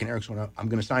to Eric, and Eric's going, "I'm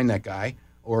going to sign that guy,"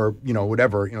 or you know,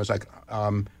 whatever. You know, it's like,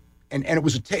 and it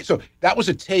was a tape. So that was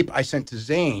a tape I sent to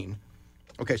Zane.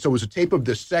 Okay, so it was a tape of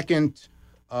the second.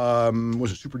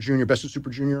 Was it Super Junior, Best of Super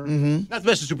Junior? Mm-hmm. Not the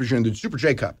Best of Super Junior, the Super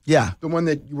J Cup. Yeah. The one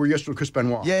that you were yesterday with Chris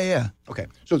Benoit. Yeah. Okay.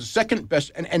 So the second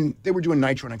best, and they were doing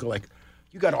Nitro, and I go like,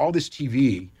 you got all this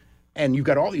TV, and you've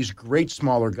got all these great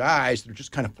smaller guys that are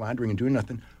just kind of floundering and doing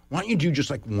nothing. Why don't you do just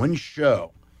like one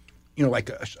show, you know, like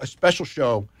a special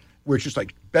show where it's just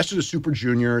like Best of the Super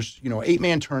Juniors, you know,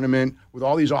 8-man tournament with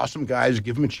all these awesome guys,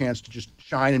 give them a chance to just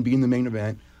shine and be in the main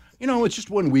event. You know, it's just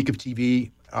 1 week of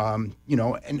TV. You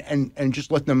know, and just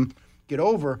let them get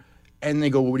over. And they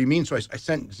go, well, what do you mean? So I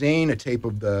sent Zane a tape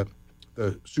of the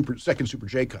second Super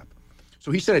J Cup.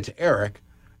 So he sent it to Eric,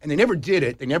 and they never did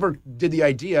it. They never did the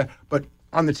idea, but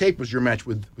on the tape was your match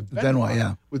with Benoit.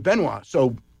 Yeah. With Benoit.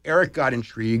 So Eric got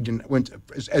intrigued and went,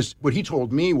 as what he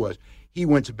told me was, he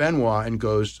went to Benoit and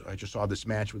goes, I just saw this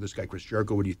match with this guy, Chris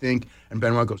Jericho. What do you think? And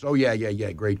Benoit goes, oh, yeah,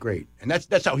 great. And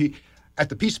that's how he... At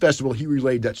the Peace Festival, he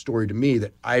relayed that story to me,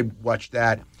 that I watched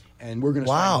that, and we're going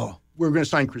to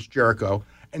sign Chris Jericho.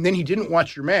 And then he didn't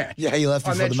watch your match. Yeah, he left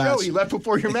before the match. He left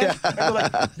before your match. And we're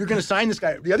like, you're going to sign this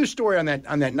guy. The other story on that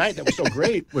night that was so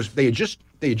great was they had just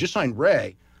signed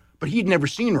Ray, but he'd never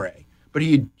seen Ray. But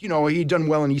he'd done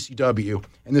well in ECW,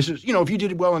 and this is, you know, if you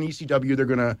did well in ECW, they're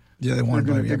gonna they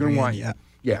want you.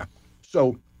 Yeah.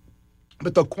 So,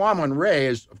 but the qualm on Ray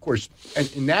is, of course,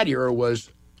 and in that era was,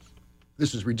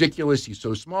 this is ridiculous. He's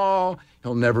so small.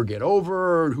 He'll never get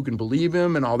over. Who can believe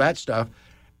him and all that stuff.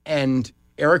 And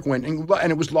Eric went, and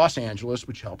it was Los Angeles,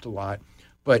 which helped a lot.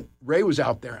 But Ray was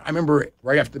out there. I remember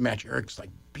right after the match, Eric's like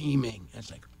beaming. And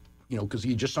it's like, you know, because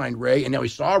he just signed Ray, and now he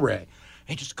saw Ray. And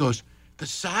he just goes, the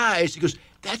size. He goes,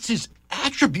 that's his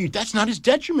attribute. That's not his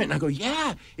detriment. And I go,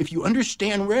 yeah, if you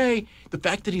understand Ray, the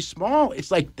fact that he's small, it's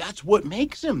like, that's what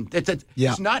makes him.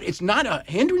 It's not a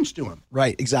hindrance to him.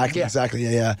 Right, exactly.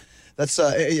 Yeah. That's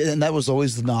and that was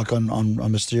always the knock on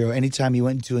Mysterio. Anytime he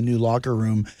went into a new locker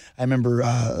room, I remember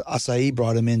Asai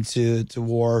brought him into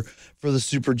War for the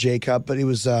Super J Cup, but it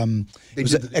was an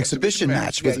exhibition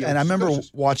match. And I remember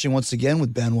watching once again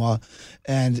with Benoit,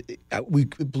 and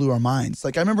it blew our minds.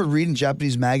 Like, I remember reading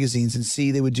Japanese magazines and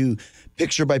they would do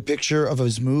picture by picture of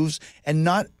his moves and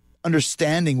not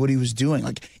understanding what he was doing.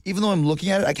 Like, even though I'm looking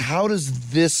at it, like, how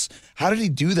did he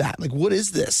do that? Like, what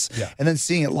is this? Yeah. And then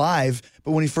seeing it live.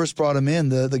 But when he first brought him in,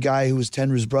 the guy who was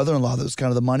Tenru's brother-in-law, that was kind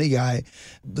of the money guy,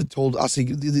 that told us,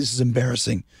 this is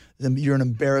embarrassing. You're an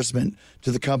embarrassment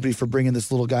to the company for bringing this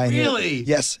little guy in here. Really?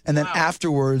 Yes. And then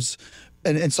afterwards,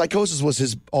 and Psychosis was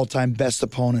his all-time best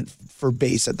opponent for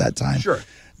base at that time. Sure.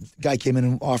 Guy came in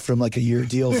and offered him like a year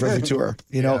deal for every tour,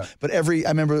 you know. Yeah. But I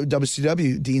remember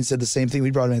WCW, Dean said the same thing. We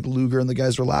brought him like Luger, and the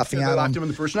guys were laughing at him. They laughed him in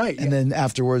the first night. And then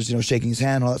afterwards, you know, shaking his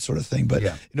hand, all that sort of thing. But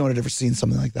no one had ever seen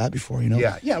something like that before, you know.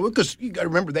 Yeah, well, because you got to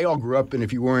remember, they all grew up, and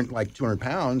if you weren't like 200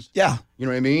 pounds, you know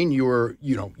what I mean. You were,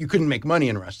 you know, you couldn't make money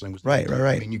in wrestling. Right.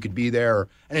 I mean, you could be there,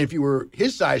 and if you were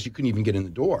his size, you couldn't even get in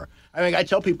the door. I mean, I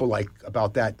tell people like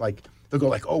about that, like they'll go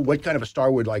like, oh, what kind of a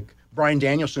star would like Bryan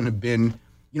Danielson have been?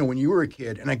 You know, when you were a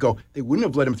kid, and I go, they wouldn't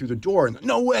have let him through the door. And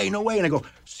no way. And I go,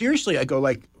 seriously? I go,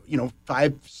 like, you know,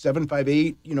 5'7",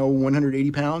 5'8", you know,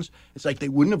 180 pounds. It's like they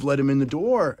wouldn't have let him in the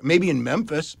door. Maybe in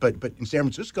Memphis, but in San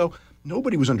Francisco,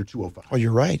 nobody was under 205. Oh,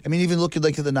 you're right. I mean, even look at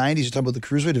like the 90s, you're talking about the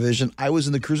cruiserweight division. I was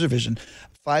in the cruiser division,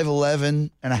 5'11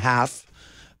 and a half.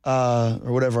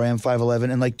 or whatever I am,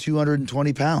 5'11", and like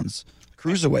 220 pounds.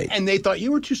 Cruiserweight. And they thought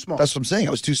you were too small. That's what I'm saying. I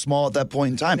was too small at that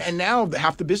point in time. And now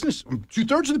half the business,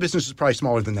 2/3 of the business is probably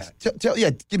smaller than that.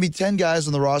 Give me 10 guys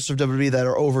on the roster of WWE that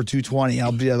are over 220.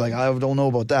 I'll be like, I don't know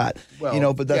about that.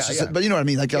 Well, but that's but you know what I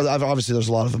mean? Like, obviously there's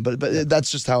a lot of them, but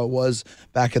that's just how it was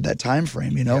back at that time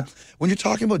frame, you know? Yeah. When you're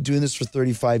talking about doing this for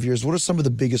 35 years, what are some of the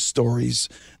biggest stories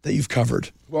that you've covered?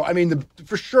 Well, I mean,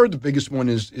 for sure the biggest one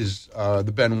is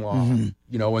the Benoit, and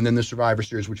then the Survivor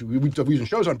Series, which we've done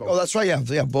shows on both. Oh, that's right.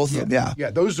 Yeah, both of them. Yeah. Yeah,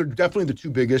 those are definitely the two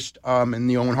biggest. And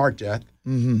the Owen Hart death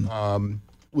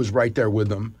was right there with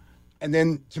them. And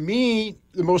then, to me,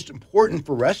 the most important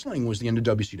for wrestling was the end of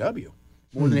WCW,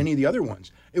 more than any of the other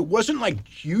ones. It wasn't, like,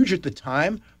 huge at the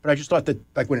time, but I just thought that,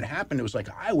 like, when it happened, it was like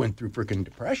I went through freaking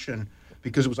depression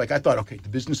because it was like I thought, okay, the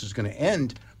business is going to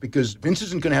end because Vince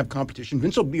isn't going to have competition.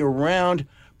 Vince will be around,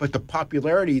 but the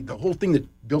popularity, the whole thing that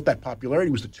built that popularity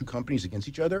was the two companies against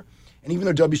each other. And even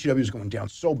though WCW was going down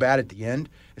so bad at the end,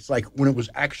 it's like when it was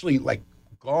actually, like,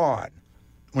 gone,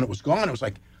 it was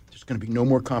like there's going to be no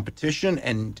more competition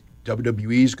and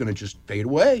WWE is going to just fade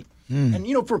away. And,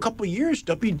 for a couple of years,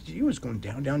 WWE was going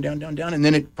down, and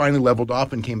then it finally leveled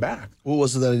off and came back. What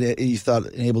was it that you thought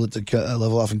enabled it to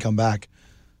level off and come back?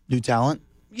 New talent?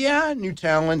 Yeah, new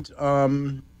talent.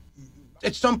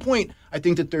 At some point, I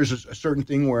think that there's a certain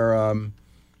thing where,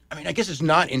 I guess it's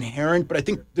not inherent, but I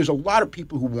think there's a lot of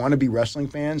people who want to be wrestling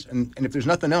fans, and if there's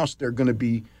nothing else, they're going to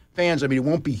be fans. I mean, it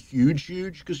won't be huge,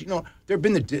 because, there've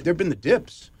been the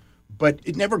dips, but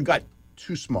it never got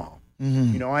too small.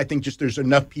 I think just there's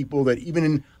enough people that even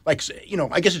in, like,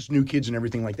 I guess it's new kids and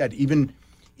everything like that. Even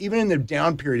in the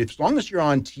down period, as long as you're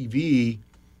on TV,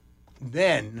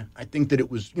 then I think that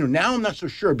it was, now I'm not so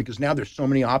sure because now there's so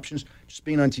many options. Just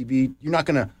being on TV, you're not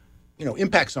going to,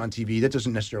 Impact's on TV. That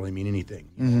doesn't necessarily mean anything.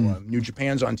 New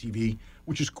Japan's on TV,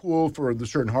 which is cool for the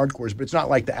certain hardcores, but it's not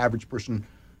like the average person,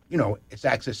 it's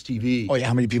Access TV. Oh, yeah.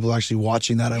 How many people are actually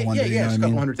watching that? I wonder. Yeah, it's a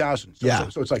couple 100,000.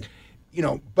 So it's like,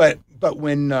 but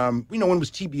when when it was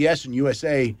TBS and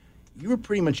USA, you were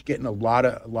pretty much getting a lot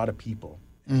of people.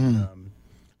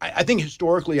 I think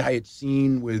historically I had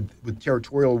seen with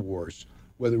territorial wars,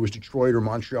 whether it was Detroit or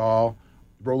Montreal,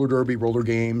 roller derby, roller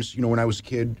games, when I was a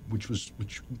kid, which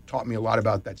taught me a lot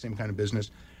about that same kind of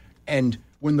business. And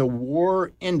when the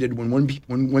war ended, when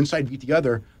one side beat the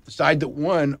other, the side that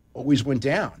won always went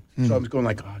down. So I was going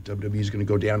like, WWE is going to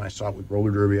go down. I saw it with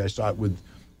roller derby. I saw it with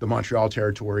the Montreal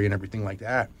territory and everything like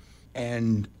that.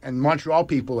 And Montreal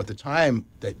people at the time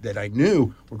that I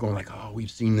knew were going like, oh, we've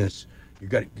seen this. You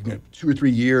got 2 or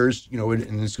 3 years,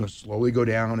 and it's going to slowly go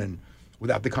down and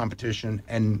without the competition.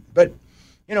 But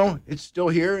it's still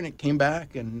here and it came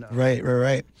back. And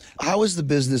Right. How is the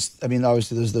business? I mean,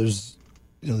 obviously there's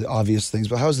the obvious things,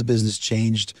 but how has the business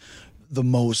changed the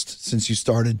most since you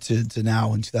started to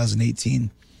now in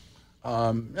 2018?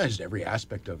 Just every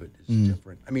aspect of it is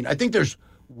different. I mean, I think there's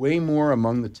way more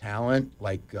among the talent,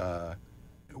 like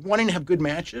wanting to have good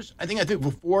matches. I think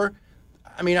before,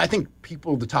 I think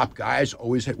people, the top guys,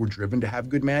 always were driven to have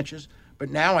good matches. But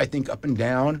now I think up and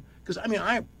down, because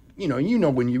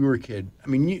when you were a kid,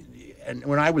 and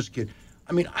when I was a kid,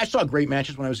 I saw great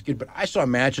matches when I was a kid, but I saw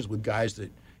matches with guys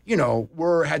that,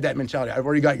 had that mentality. I've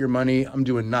already got your money. I'm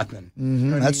doing nothing.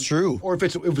 That's true. Or if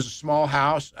it was a small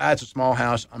house, it's a small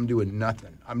house. I'm doing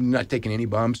nothing. I'm not taking any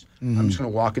bumps. I'm just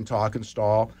going to walk and talk and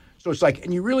stall. So it's like,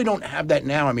 and you really don't have that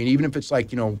now. Even if it's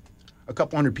like, a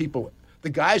couple hundred people, the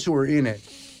guys who are in it,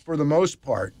 for the most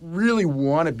part, really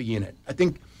want to be in it. I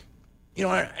think,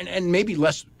 and maybe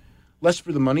less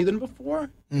for the money than before.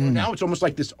 Now it's almost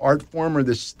like this art form or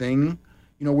this thing,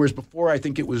 whereas before I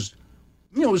think it was,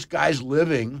 it was guys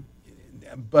living,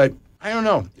 but I don't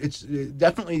know. It's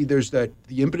definitely there's the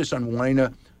impetus on wanting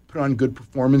to put on good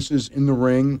performances in the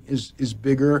ring is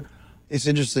bigger. It's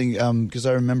interesting because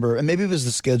I remember, and maybe it was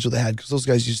the schedule they had, because those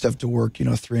guys used to have to work,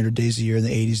 300 days a year in the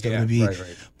 80s WWE.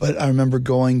 Right. But I remember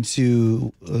going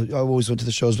to, I always went to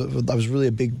the shows, but I was really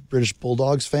a big British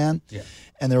Bulldogs fan. Yeah.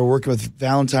 And they were working with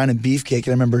Valentine and Beefcake. And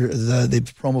I remember the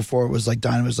promo for it was like,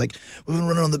 Dinah was like, we've been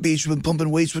running on the beach, we've been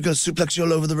pumping weights, we're going to suplex you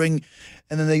all over the ring.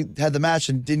 And then they had the match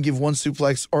and didn't give one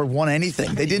suplex or one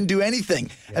anything. They didn't do anything.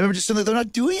 I remember just saying that they're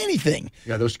not doing anything.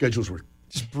 Yeah, those schedules were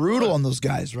just brutal on those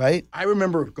guys, right? I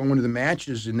remember going to the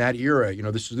matches in that era.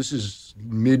 This is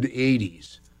mid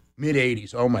 '80s.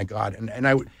 Oh my God!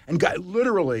 And got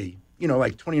literally,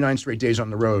 like 29 straight days on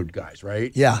the road, guys.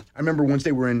 Right? Yeah. I remember once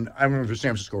they were in. I don't remember if it was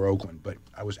San Francisco or Oakland, but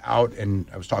I was out and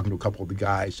I was talking to a couple of the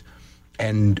guys,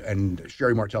 and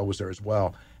Sherry Martel was there as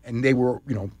well, and they were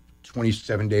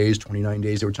 27 days, 29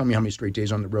 days. They were telling me how many straight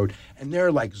days on the road, and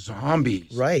they're like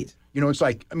zombies. Right. It's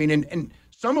like and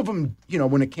some of them, you know,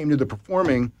 when it came to the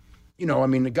performing, you know, I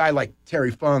mean, a guy like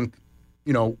Terry Funk,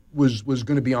 you know, was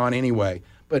going to be on anyway.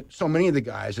 But so many of the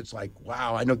guys, it's like,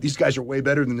 wow, I know these guys are way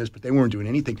better than this, but they weren't doing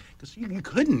anything because you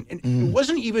couldn't. And it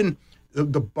wasn't even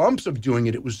the bumps of doing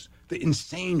it. It was the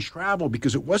insane travel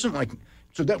because it wasn't like,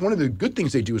 so that one of the good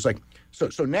things they do is like,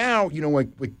 so now, you know, like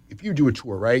if you do a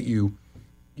tour, right, you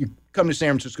come to San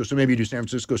Francisco, so maybe you do San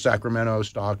Francisco, Sacramento,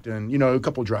 Stockton, you know, a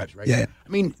couple of drives, right? Yeah. I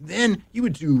mean, then you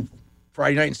would do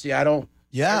Friday night in Seattle,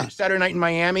 Saturday night in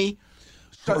Miami,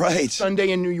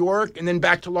 Sunday in New York, and then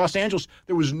back to Los Angeles.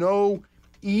 There was no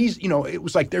ease, you know, it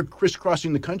was like they're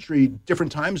crisscrossing the country,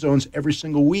 different time zones every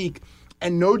single week,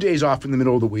 and no days off in the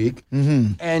middle of the week.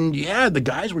 Mm-hmm. And yeah, the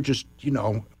guys were just, you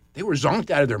know, they were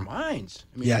zonked out of their minds.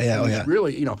 I mean, it was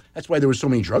really, you know, that's why there was so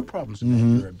many drug problems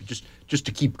in Europe, just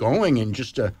to keep going and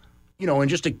just to, you know, and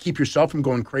just to keep yourself from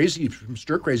going crazy, from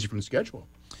stir crazy from the schedule.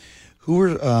 Who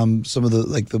were some of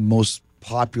the most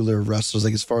popular wrestlers,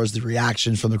 like as far as the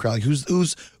reaction from the crowd? Like who's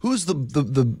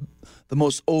the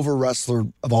most over wrestler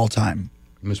of all time?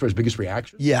 As far as biggest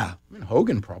reaction? Yeah. I mean,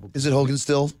 Hogan probably. Is it Hogan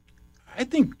still? I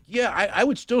think, yeah, I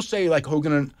would still say like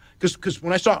Hogan, because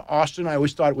when I saw Austin, I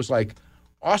always thought it was like,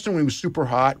 Austin when he was super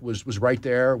hot was right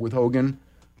there with Hogan.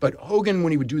 But Hogan,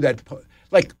 when he would do that,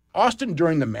 like Austin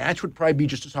during the match would probably be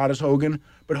just as hot as Hogan,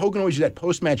 but Hogan always did that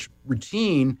post-match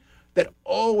routine that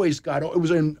always it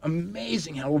was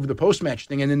amazing how over the post-match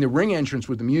thing, and then the ring entrance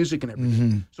with the music and everything.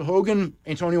 Mm-hmm. So Hogan,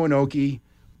 Antonio Inoki,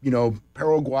 you know,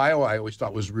 Perro Aguayo, I always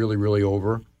thought was really, really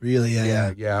over. Really,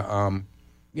 yeah.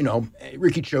 You know,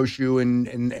 Ricky Choshu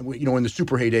and you know, in the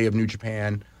super heyday of New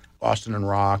Japan, Austin and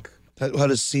Rock. How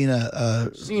does Cena?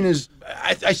 Cena's,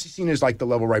 I see Cena as like the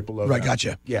level right below. Right, that.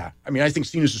 gotcha. Yeah, I mean, I think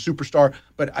Cena's a superstar,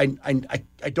 but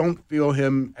I don't feel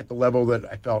him at the level that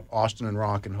I felt Austin and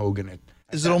Rock and Hogan at.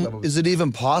 Is it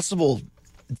even possible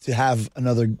to have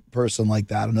another person like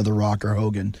that, another Rock or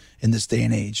Hogan, in this day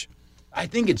and age? I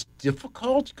think it's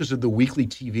difficult because of the weekly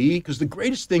TV. Because the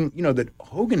greatest thing, you know, that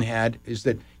Hogan had is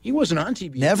that he wasn't on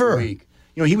TV Never. every week.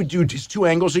 You know, he would do his 2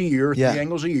 angles a year, 3 Yeah.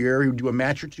 angles a year. He would do a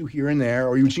match or two here and there,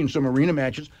 or you would see some arena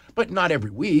matches, but not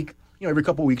every week. You know, every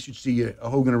couple of weeks you'd see a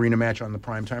Hogan arena match on the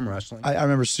primetime wrestling. I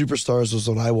remember Superstars was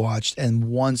what I watched, and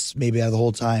once, maybe out of the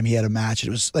whole time, he had a match. It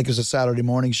was a Saturday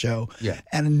morning show,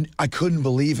 and I couldn't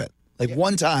believe it.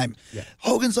 One time,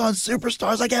 Hogan's on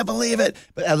Superstars. I can't believe it.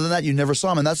 But other than that, you never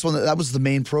saw him, and that's when that was the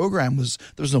main program. There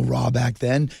was no Raw back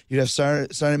then. You'd have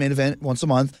Saturday Main Event once a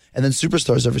month, and then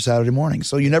Superstars every Saturday morning.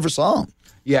 So you never saw him.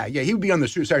 Yeah, he would be on the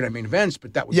Saturday Night Main Events,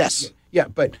 but that was yes,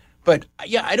 but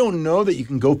I don't know that you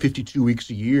can go 52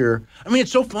 weeks a year. I mean,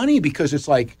 it's so funny because it's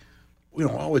like, you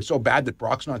know, oh, it's so bad that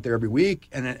Brock's not there every week,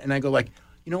 and I go like,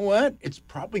 you know what? It's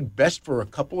probably best for a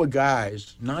couple of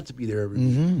guys not to be there every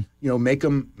week. You know, make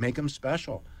them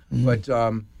special. But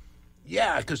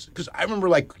because I remember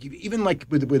like even like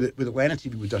with Atlanta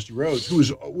TV with Dusty Rhodes, who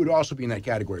would also be in that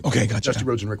category. Okay, gotcha. Dusty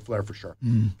Rhodes and Ric Flair for sure.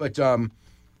 But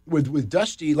with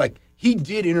Dusty, like he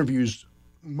did interviews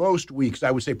most weeks.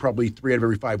 I would say probably 3 out of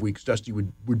every 5 weeks. Dusty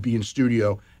would be in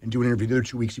studio and do an interview. The other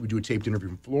 2 weeks he would do a taped interview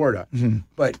from Florida.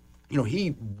 But you know,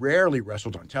 he rarely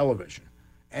wrestled on television.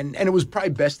 And it was probably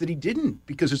best that he didn't,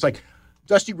 because it's like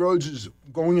Dusty Rhodes is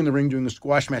going in the ring doing a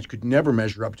squash match could never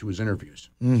measure up to his interviews.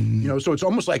 You know, so it's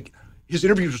almost like his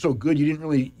interviews were so good you didn't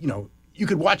really, you know, you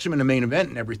could watch him in a main event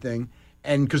and everything,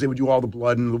 and because they would do all the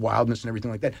blood and the wildness and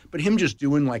everything like that. But him just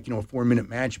doing like, you know, a 4-minute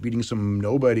match beating some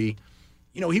nobody,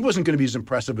 you know, he wasn't going to be as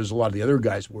impressive as a lot of the other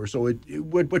guys were. So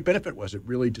what benefit was it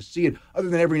really to see it, other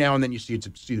than every now and then you see it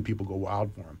to see the people go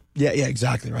wild for him? Yeah,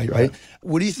 exactly, right.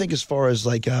 What do you think as far as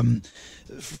like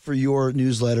for your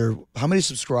newsletter, how many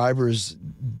subscribers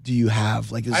do you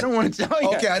have? Like, I don't want to tell you.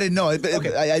 Okay, I didn't know.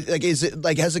 Okay. Like, is it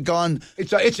like, has it gone?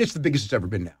 It's the biggest it's ever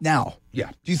been now. Now?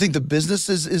 Yeah. Do you think the business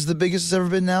is the biggest it's ever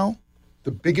been now?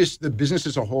 The business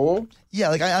as a whole? Yeah,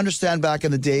 like I understand back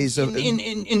in the days of...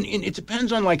 It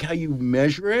depends on like how you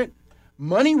measure it.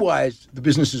 Money-wise, the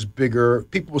business is bigger.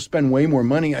 People will spend way more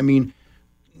money. I mean,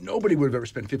 nobody would have ever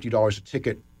spent $50 a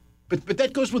ticket. But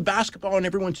that goes with basketball and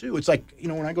everyone too. It's like, you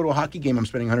know, when I go to a hockey game, I'm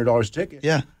spending $100 a ticket.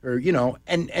 Yeah. Or, you know,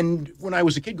 and when I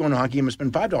was a kid going to a hockey game, I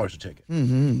spent $5 a ticket. Right.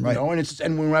 You know,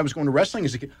 and when I was going to wrestling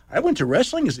as a kid, I went to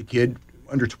wrestling as a kid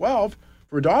under 12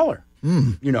 for $1.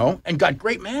 You know, and got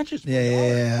great matches.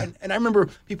 Yeah. And I remember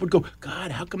people would go,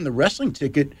 God, how come the wrestling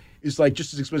ticket is like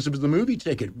just as expensive as the movie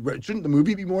ticket? Shouldn't the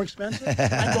movie be more expensive?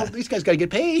 And I go, these guys got to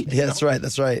get paid. Yeah,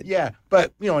 that's right. Yeah,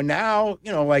 but you know, now,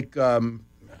 you know, like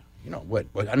what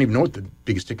I don't even know what the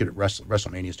biggest ticket at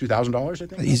WrestleMania is. $2,000, I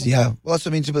think. Easy, yeah. Well, that's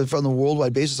what I mean too. But from the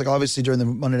worldwide basis, like obviously during the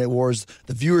Monday Night Wars,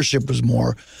 the viewership was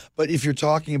more. But if you're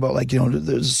talking about like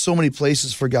there's so many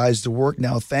places for guys to work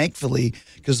now, thankfully,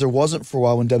 because there wasn't for a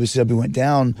while when WCW went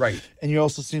down. Right. And you're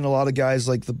also seeing a lot of guys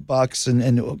like the Bucks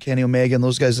and Kenny Omega and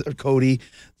those guys, Cody,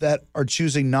 that are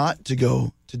choosing not to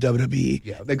go to WWE.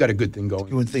 Yeah, they've got a good thing going.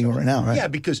 Good thing right now, right? Yeah,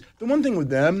 because the one thing with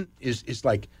them is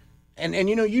like. And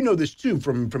you know this too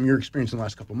from your experience in the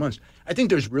last couple of months. I think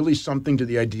there's really something to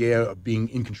the idea of being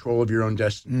in control of your own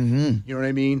destiny. Mm-hmm. You know what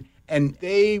I mean? And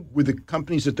they, with the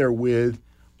companies that they're with,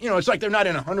 it's like they're not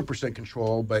in 100%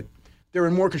 control, but they're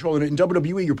in more control. In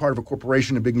WWE, you're part of a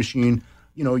corporation, a big machine.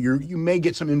 You may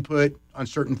get some input on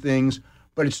certain things,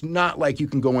 but it's not like you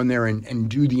can go in there and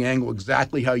do the angle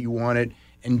exactly how you want it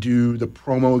and do the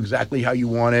promo exactly how you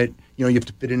want it. You have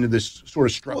to fit into this sort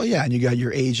of structure. Well, yeah, and you got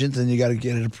your agent, and you got to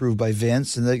get it approved by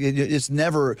Vince, and it's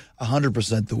never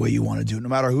 100% the way you want to do it, no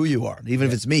matter who you are. Even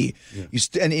if it's me,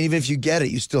 and even if you get it,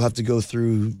 you still have to go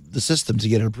through the system to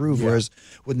get it approved. Yeah. Whereas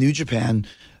with New Japan,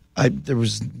 there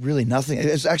was really nothing.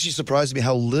 It's actually surprised me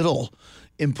how little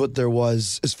input there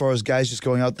was as far as guys just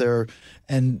going out there,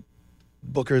 and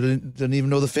Booker didn't even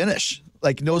know the finish.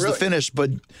 Like knows the finish, but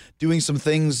doing some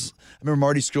things. I remember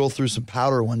Marty scrolled through some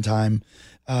powder one time.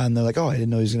 And they're like, oh, I didn't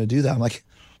know he was going to do that. I'm like,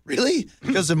 really?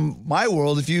 Because in my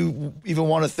world, if you even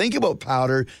want to think about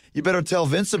powder, you better tell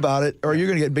Vince about it or you're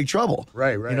going to get in big trouble.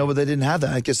 Right. But they didn't have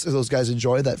that. I guess those guys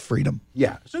enjoy that freedom.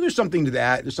 Yeah. So there's something to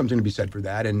that. There's something to be said for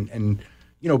that. And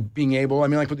being able,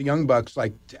 like with the Young Bucks,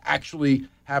 like to actually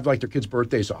have like their kids'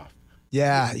 birthdays off.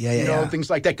 Yeah. Things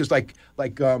like that. Because like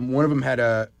one of them had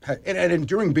and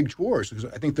during big tours, because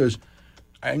I think there's,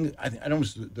 I don't know,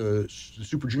 the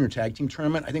Super Junior Tag Team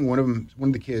Tournament. I think one of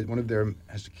them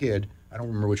has a kid. I don't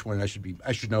remember which one. I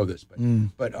should know this,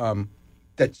 but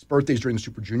that's birthdays during the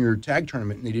Super Junior Tag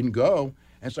Tournament, and they didn't go.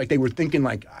 And it's like they were thinking,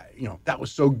 like, that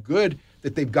was so good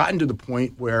that they've gotten to the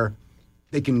point where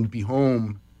they can be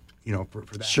home, for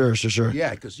that. Sure.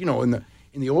 Yeah, because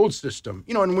in the old system,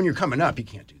 and when you're coming up, you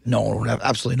can't do that. No,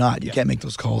 absolutely not. You can't make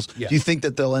those calls. Yeah. Do you think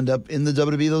that they'll end up in the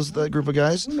WWE, that group of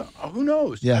guys? Who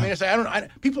knows? Yeah. I mean,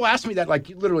 people ask me that like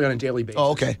literally on a daily basis.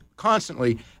 Oh, okay.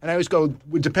 Constantly. And I always go,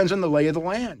 it depends on the lay of the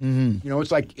land. Mm-hmm.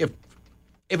 It's like if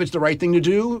it's the right thing to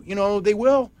do, they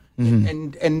will.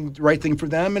 Mm-hmm. And the right thing for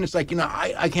them. And it's like,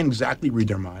 I can't exactly read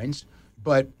their minds.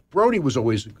 But Brody was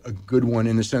always a good one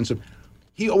in the sense of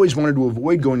he always wanted to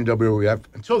avoid going to WWF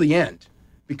until the end.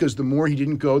 Because the more he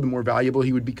didn't go, the more valuable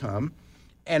he would become.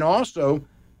 And also,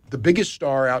 the biggest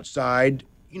star outside,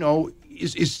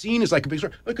 is seen as like a big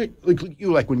star.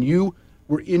 Like when you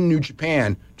were in New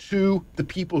Japan, to the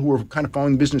people who were kind of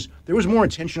following the business, there was more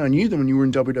attention on you than when you were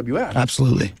in WWF.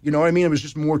 Absolutely. You know what I mean? It was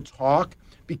just more talk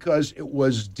because it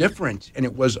was different and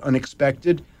it was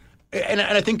unexpected. And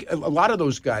I think a lot of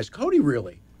those guys, Cody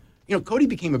really, Cody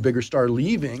became a bigger star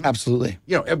leaving. Absolutely.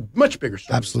 A much bigger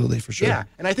star. Absolutely, for sure. Yeah,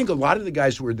 and I think a lot of the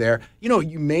guys who were there,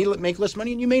 you may make less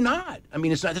money and you may not. I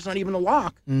mean, that's not even a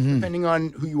lock, depending on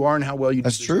who you are and how well you do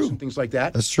business and things like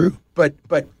that. That's true. But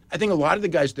I think a lot of the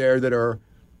guys there that are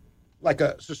like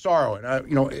a Cesaro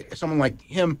and someone like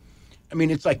him, I mean,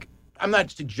 it's like I'm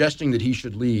not suggesting that he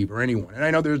should leave or anyone. And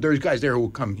I know there's guys there who will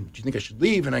come. Do you think I should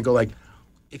leave? And I go like,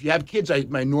 if you have kids,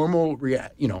 my normal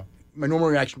reaction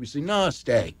would be say, no,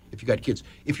 stay if you got kids.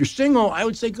 If you're single, I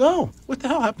would say go. What the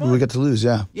hell? Have fun. We got to lose,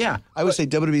 yeah. Yeah. I would say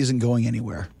WWE isn't going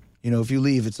anywhere. If you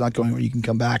leave, it's not going where you can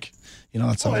come back.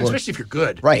 That's how it works. Especially if you're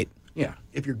good. Right. Yeah.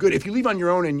 If you're good. If you leave on your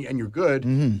own and you're good,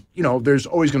 there's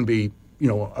always going to be,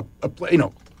 a play.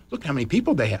 Look how many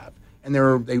people they have. And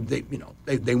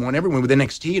they want everyone with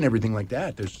NXT and everything like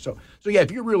that. So yeah,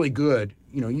 if you're really good,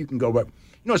 you can go. But,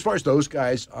 as far as those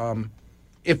guys,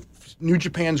 if New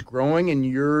Japan's growing and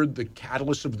you're the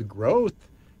catalyst of the growth,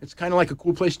 it's kind of like a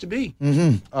cool place to be.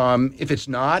 Mm-hmm. If it's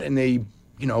not and they,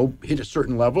 hit a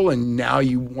certain level and now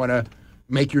you want to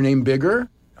make your name bigger,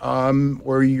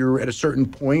 or you're at a certain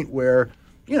point where,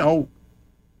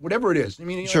 whatever it is. I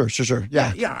mean, Sure.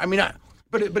 Yeah. Yeah. I mean,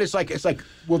 but it's like,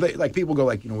 will they, like people go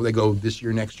like, will they go this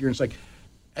year, next year? And it's like,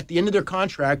 at the end of their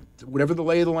contract, whatever the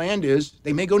lay of the land is,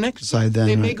 they may go next year.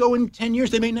 They may go in 10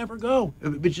 years. They may never go.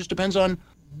 It just depends on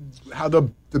how the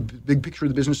big picture of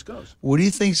the business goes. What do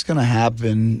you think is going to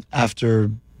happen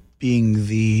after being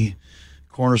the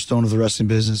cornerstone of the wrestling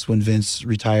business when Vince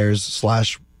retires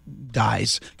 /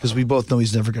 dies? Because we both know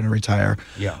he's never going to retire.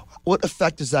 Yeah. What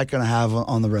effect is that going to have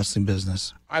on the wrestling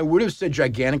business? I would have said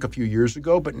gigantic a few years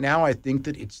ago, but now I think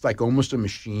that it's like almost a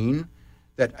machine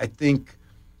that I think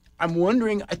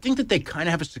that they kind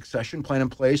of have a succession plan in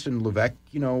place, and Levesque,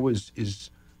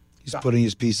 is He's putting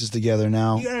his pieces together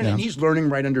now. Yeah, and he's learning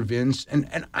right under Vince.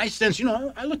 And I sense,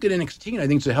 I look at NXT and I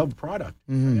think it's a hell of a product.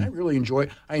 I mean, I really enjoy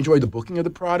the booking of the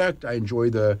product. I enjoy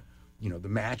the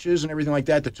matches and everything like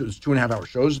that. The 2.5 hour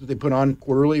shows that they put on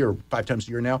quarterly or 5 times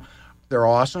a year now. They're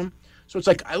awesome. So it's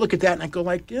like, I look at that and I go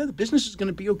like, yeah, the business is going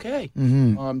to be okay.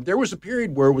 There was a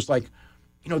period where it was like,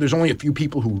 there's only a few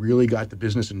people who really got the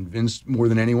business, and Vince more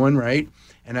than anyone, right?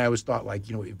 And I always thought, like,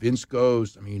 if Vince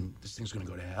goes, I mean, this thing's going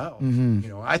to go to hell.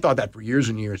 I thought that for years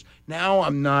and years. Now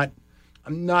I'm not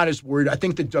as worried. I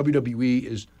think that WWE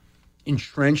is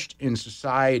entrenched in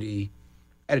society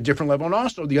at a different level. And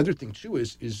also the other thing too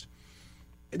is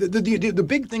the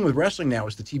big thing with wrestling now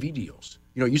is the TV deals.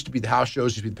 It used to be the house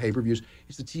shows, it used to be the pay-per-views.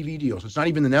 It's the TV deals. It's not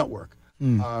even the network.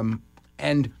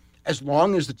 And as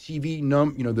long as the TV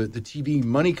the TV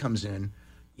money comes in,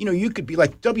 you could be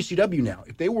like WCW now.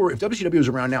 If WCW was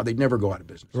around now, they'd never go out of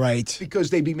business. Right. Because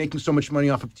they'd be making so much money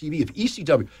off of TV. If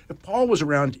ECW, if Paul was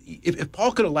around, if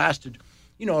Paul could have lasted,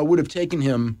 it would have taken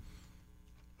him,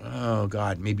 oh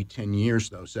God, maybe 10 years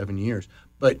though, 7 years.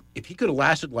 But if he could have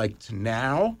lasted like to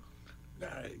now,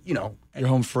 you're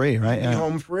home free, right? Yeah.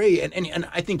 Home free, and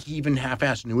I think he even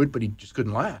half-assed knew it, but he just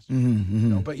couldn't last.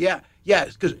 But yeah,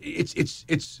 because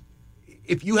it's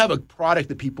if you have a product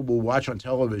that people will watch on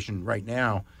television right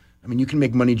now, I mean, you can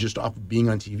make money just off of being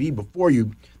on TV. Before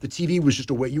the TV was just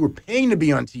a way you were paying to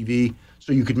be on TV,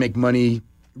 so you could make money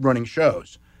running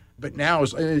shows. But now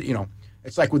it's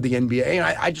it's like with the NBA.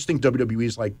 I just think WWE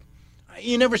is like.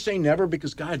 You never say never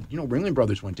because, God, Ringling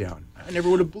Brothers went down. I never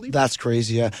would have believed it. That's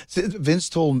crazy, yeah.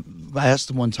 Vince I asked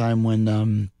him one time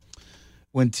when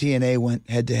TNA went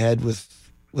head-to-head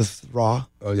with Raw.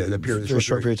 Oh, yeah, that period. For a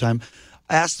short period of time.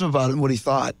 I asked him about it and what he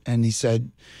thought, and he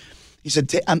said,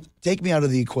 take me out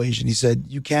of the equation. He said,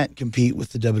 you can't compete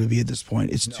with the WWE at this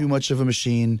point. It's too much of a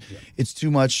machine. Yeah. It's too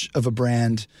much of a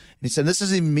brand. And he said, this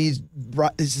isn't even me.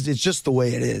 It's just the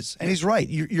way it is. And he's right.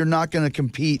 You're not going to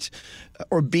compete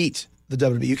or beat the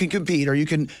WWE. You can compete or you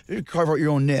can carve out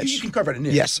your own niche. You can carve out a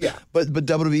niche. Yes. Yeah. But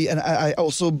WWE, and I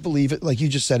also believe it, like you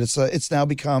just said, it's now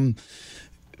become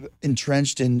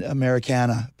entrenched in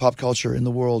Americana, pop culture in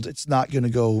the world. It's not going to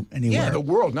go anywhere. Yeah, the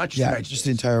world, not just the United States. Just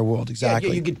the entire world, exactly.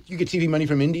 Yeah, you get TV money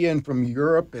from India and from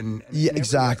Europe and yeah,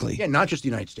 exactly. Yeah, not just the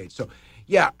United States. So,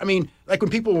 yeah, I mean, like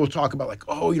when people will talk about like,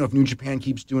 oh, if New Japan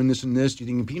keeps doing this and this, do you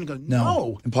think you can go,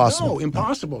 no, impossible. No,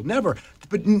 impossible, never.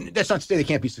 But that's not to say they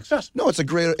can't be successful. No, it's a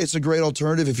great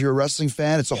alternative if you're a wrestling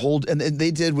fan. It's a whole, and they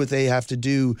did what they have to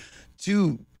do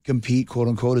to compete, quote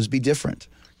unquote, is be different.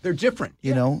 They're different,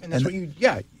 and that's what you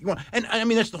want. And I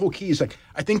mean, that's the whole key. Is like,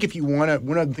 I think if you want to,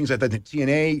 one of the things I thought the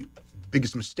TNA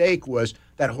biggest mistake was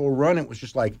that whole run. It was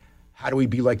just like, how do we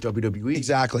be like WWE?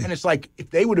 Exactly. And it's like if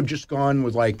they would have just gone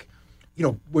with like,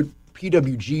 what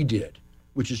PWG did,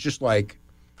 which is just like,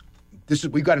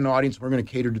 we've got an audience, we're going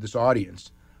to cater to this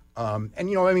audience. And I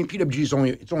mean, PWG is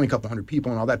only a couple hundred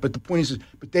people and all that. But the point is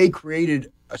but they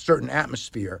created a certain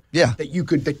atmosphere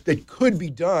that could be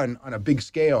done on a big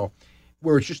scale.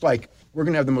 Where it's just like, we're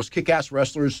going to have the most kick-ass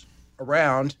wrestlers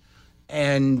around,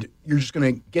 and you're just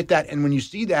going to get that. And when you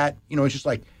see that, it's just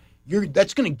like,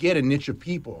 that's going to get a niche of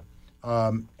people.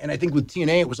 And I think with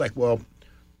TNA, it was like, well,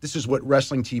 this is what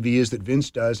wrestling TV is that Vince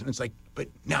does. And it's like, but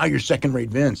now you're second-rate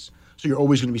Vince. So you're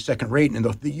always going to be second-rate.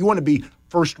 And you want to be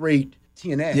first-rate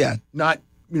TNA, not,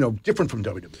 different from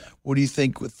WWE. What do you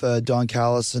think with Don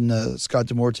Callis and Scott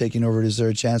D'Amore taking over? Is there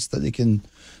a chance that they can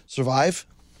survive?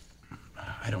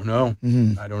 I don't know.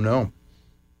 I don't know.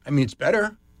 I mean, it's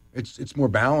better. It's more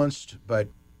balanced, but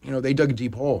they dug a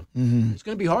deep hole. It's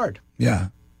going to be hard. Yeah.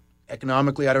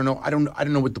 Economically, I don't know. I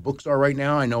don't know what the books are right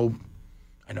now. I know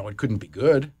it couldn't be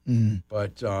good,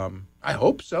 but I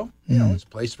hope so. It's a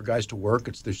place for guys to work.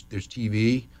 There's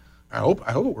TV. I hope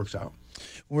it works out.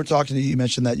 When we're talking to you, you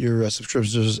mentioned that your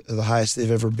subscriptions are the highest they've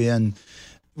ever been.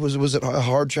 Was it a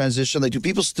hard transition? Like, do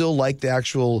people still like the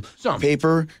actual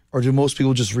paper, or do most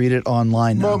people just read it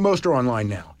online now? Most are online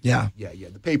now. Yeah.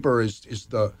 The paper is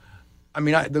the. I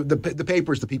mean, the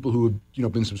paper is the people who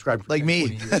have been subscribed for like 10, me.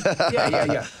 20 years.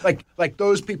 Yeah. Like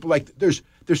those people. Like there's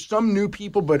some new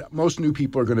people, but most new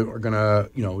people are gonna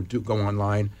go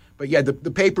online. But yeah,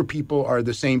 the paper people are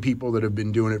the same people that have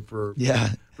been doing it for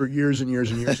years and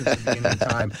years and years since the beginning of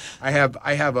time. I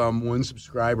have one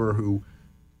subscriber who.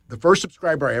 The first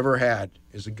subscriber I ever had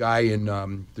is a guy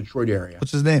in Detroit area.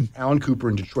 What's his name? Alan Cooper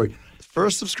in Detroit.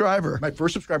 First subscriber. My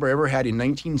first subscriber I ever had in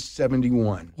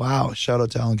 1971. Wow. Shout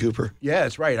out to Alan Cooper. Yeah,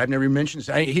 that's right. I've never even mentioned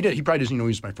this. He probably doesn't even know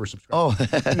he was my first subscriber.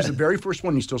 Oh. He was the very first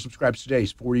one. He still subscribes today.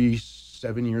 He's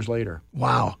 47 years later.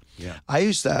 Wow. Yeah. I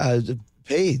used to,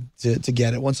 paid to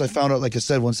get it. Once I found out, like I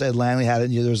said, once Ed Langley had it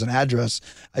and there was an address,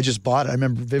 I just bought it. I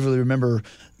vividly remember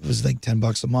it was like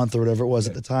 $10 a month or whatever it was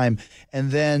at the time.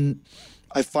 And then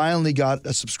I finally got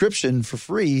a subscription for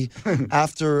free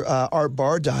after Art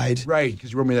Barr died. Right,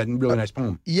 because you wrote me that really nice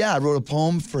poem. Yeah, I wrote a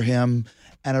poem for him,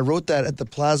 and I wrote that at the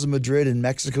Plaza Madrid in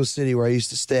Mexico City where I used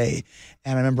to stay.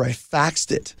 And I remember I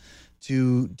faxed it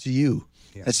to you.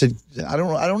 Yeah. I said, I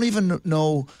don't even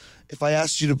know if I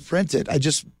asked you to print it. I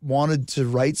just wanted to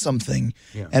write something.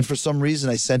 Yeah. And for some reason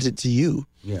I sent it to you.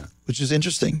 Yeah. Which is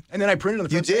interesting. And then I printed it on the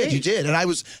front page. You did. And I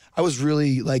was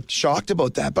really like shocked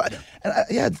about that. But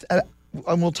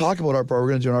and we'll talk about Art Barr. We're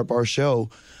going to do an Art Barr show.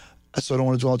 So I don't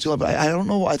want to dwell too long, but I don't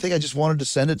know. I think I just wanted to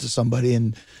send it to somebody,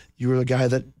 and you were the guy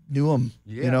that knew him,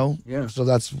 you know? Yeah. So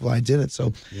that's why I did it.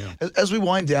 So as we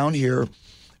wind down here,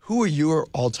 who are your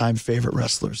all-time favorite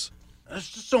wrestlers? There's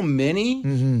just so many.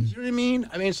 Mm-hmm. You know what I mean?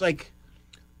 I mean, it's like,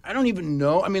 I don't even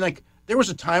know. I mean, like, there was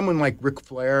a time when, like, Ric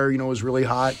Flair, you know, was really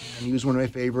hot, and he was one of my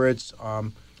favorites. I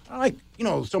like, you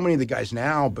know, so many of the guys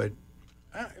now, but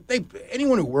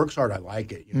anyone who works hard, I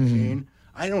like it. You know what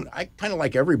I mean? I kind of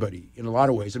like everybody in a lot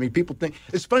of ways. I mean, people think,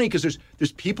 it's funny because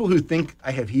there's people who think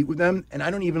I have heat with them, and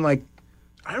I don't even like,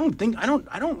 I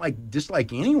don't like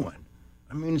dislike anyone.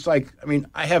 I mean, it's like,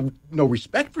 I have no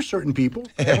respect for certain people,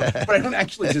 but I don't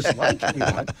actually dislike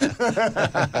anyone.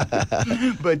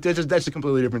 But that's a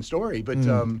completely different story. But,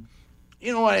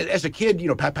 you know, as a kid, you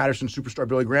know, Pat Patterson, Superstar,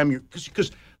 Billy Graham,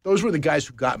 because those were the guys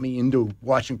who got me into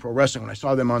watching pro wrestling when I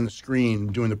saw them on the screen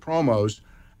doing the promos.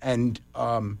 And,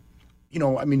 you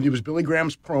know, I mean, it was Billy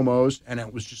Graham's promos, and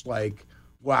it was just like,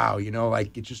 wow, you know,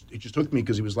 like it just hooked me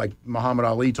because he was like Muhammad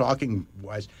Ali talking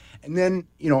wise. And then,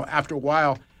 you know, after a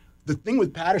while, the thing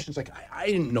with Patterson's like I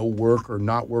didn't know work or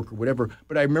not work or whatever,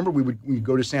 but I remember we'd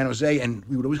go to San Jose and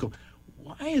we would always go,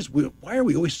 why are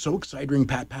we always so excited during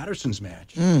Pat Patterson's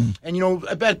match? And you know,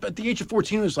 at the age of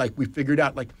 14, it was like we figured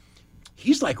out like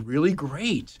he's like really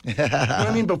great. You know what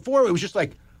I mean? Before it was just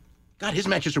like, God, his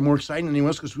matches are more exciting than anyone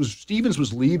else because Stevens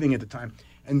was leaving at the time,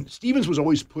 and Stevens was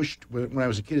always pushed when I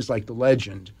was a kid as like the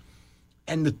legend.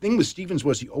 And the thing with Stevens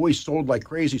was he always sold like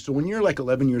crazy. So when you're like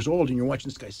 11 years old and you're watching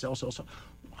this guy sell,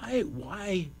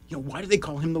 why do they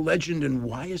call him the legend and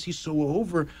why is he so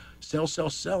over?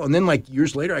 Sell. And then like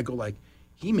years later, I go like,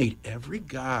 he made every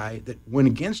guy that went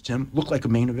against him look like a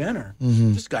main eventer.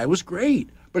 Mm-hmm. This guy was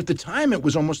great. But at the time, it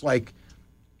was almost like,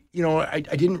 you know, I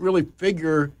didn't really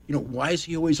figure, you know, why is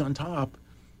he always on top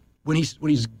when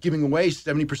he's giving away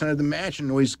 70% of the match and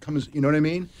always comes, you know what I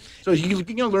mean? So you're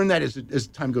going to learn that as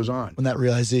time goes on. When that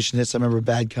realization hits, I remember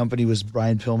Bad Company was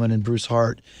Brian Pillman and Bruce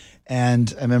Hart.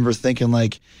 And I remember thinking,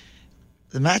 like,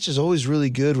 the match is always really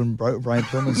good when Brian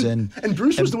Pillman's in. And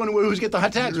Bruce was the one who always get the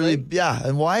hot tags, really, right? Yeah.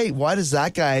 And why does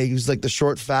that guy, who's like the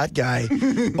short, fat guy,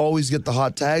 always get the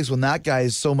hot tags when that guy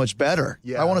is so much better?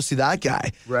 Yeah. I want to see that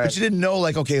guy. Right. But you didn't know,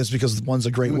 like, okay, it's because one's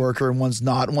a great worker and one's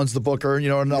not, and one's the booker, you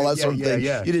know, and all that sort of thing.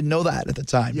 Yeah. You didn't know that at the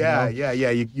time. Yeah, you know?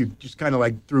 You just kind of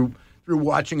like through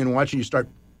watching, you start,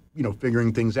 you know,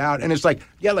 figuring things out. And it's like,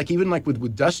 yeah, like even like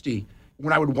with Dusty,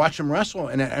 when I would watch him wrestle,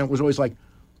 and it was always like,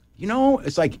 you know,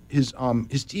 it's like his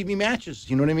TV matches,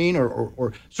 you know what I mean?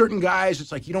 Or certain guys,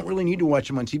 it's like you don't really need to watch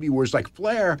him on TV. Whereas like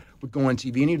Flair would go on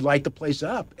TV and he'd light the place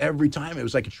up every time. It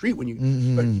was like a treat when you.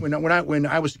 Mm-hmm. But when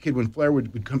I was a kid, when Flair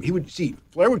would come,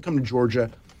 Flair would come to Georgia.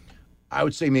 I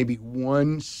would say maybe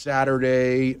one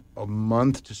Saturday a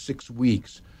month to 6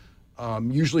 weeks.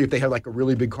 Usually, if they had like a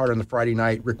really big card on the Friday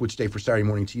night, Rick would stay for Saturday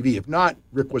morning TV. If not,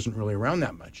 Rick wasn't really around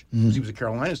that much because he was a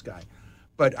Carolinas guy.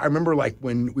 But I remember like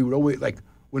when we would always like.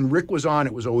 When Rick was on,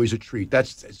 it was always a treat.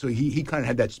 So he kind of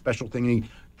had that special thing. He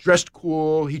dressed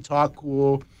cool. He talked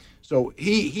cool. So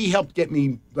he helped get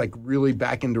me like really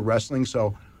back into wrestling.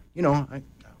 So, you know,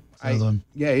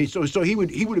 So he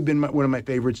would have been one of my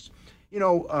favorites. You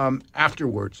know,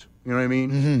 afterwards. You know what I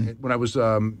mean? Mm-hmm. When I was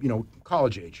you know,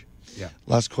 college age. Yeah.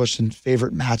 Last question: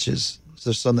 favorite matches? Is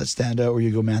there some that stand out where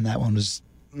you go, man, that one was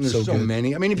There's so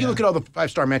many. I mean, if you look at all the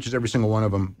 5-star matches, every single one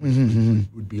of them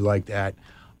would be like that.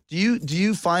 Do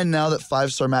you find now that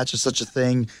 5-star match is such a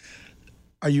thing,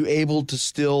 are you able to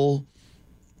still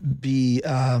be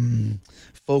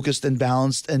focused and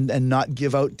balanced and not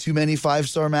give out too many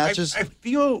 5-star matches? I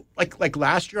feel like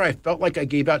last year I felt like I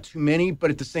gave out too many, but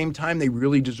at the same time they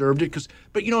really deserved it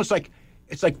but you know, it's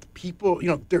like people, you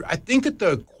know, I think that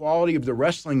the quality of the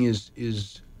wrestling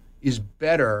is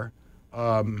better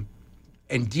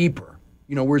and deeper.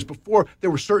 You know, whereas before there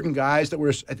were certain guys that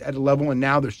were at a level, and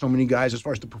now there's so many guys as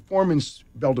far as the performance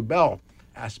bell-to-bell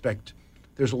aspect.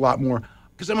 There's a lot more.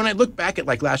 Because when I look back at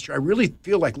like last year, I really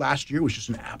feel like last year was just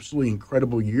an absolutely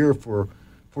incredible year for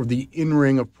the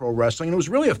in-ring of pro wrestling. And it was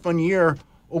really a fun year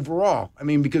overall. I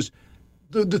mean, because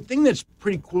the thing that's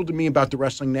pretty cool to me about the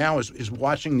wrestling now is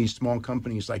watching these small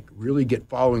companies like really get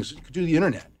followings through the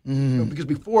internet. You know, because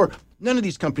before, none of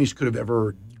these companies could have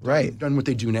ever done what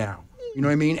they do now. You know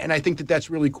what I mean? And I think that that's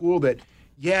really cool that,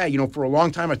 yeah, you know, for a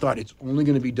long time I thought it's only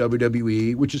going to be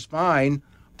WWE, which is fine.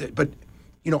 But,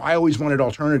 you know, I always wanted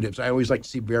alternatives. I always liked to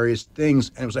see various things.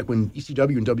 And it was like when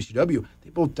ECW and WCW, they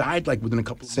both died like within a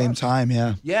couple of months. Same time,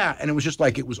 yeah. Yeah, and it was just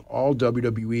like it was all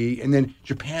WWE. And then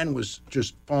Japan was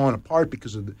just falling apart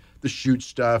because of the shoot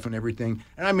stuff and everything.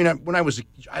 And I mean,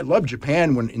 I loved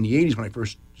Japan in the 80s when I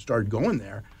first started going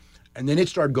there. And then it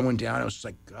started going down. I was just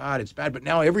like, God, it's bad. But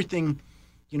now everything,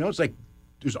 you know, it's like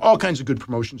there's all kinds of good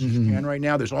promotions in Japan right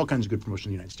now. There's all kinds of good promotions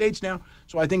in the United States now.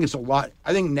 So I think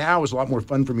I think now is a lot more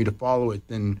fun for me to follow it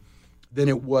than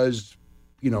it was,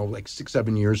 you know, like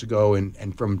 6-7 years ago.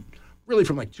 And from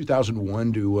like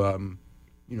 2001 to,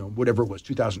 you know, whatever it was,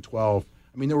 2012.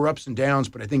 I mean, there were ups and downs,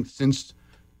 but I think since,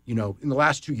 you know, in the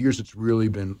last 2 years, it's really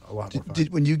been a lot more fun.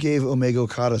 When you gave Omega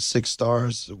Okada 6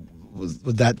 stars,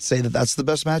 would that say that that's the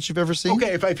best match you've ever seen?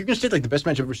 Okay, if you're going to say like the best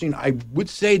match I've ever seen, I would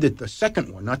say that the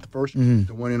second one, not the first one,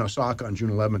 the one in Osaka on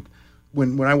June 11th,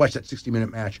 when I watched that 60-minute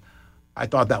match, I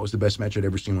thought that was the best match I'd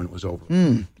ever seen when it was over.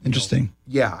 Interesting.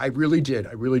 You know? Yeah, I really did.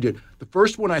 The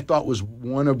first one I thought was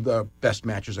one of the best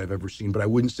matches I've ever seen, but I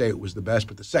wouldn't say it was the best.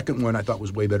 But the second one I thought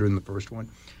was way better than the first one.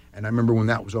 And I remember when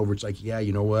that was over, it's like, yeah,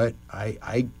 you know what?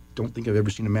 I don't think I've ever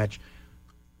seen a match,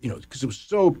 you know, because it was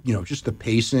so, you know, just the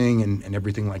pacing and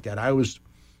everything like that. I was,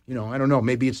 you know, I don't know,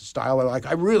 maybe it's a style I like.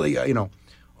 I really, you know,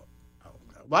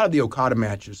 a lot of the Okada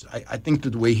matches, I think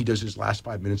that the way he does his last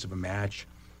 5 minutes of a match,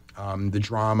 the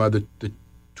drama, the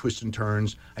twists and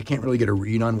turns, I can't really get a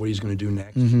read on what he's going to do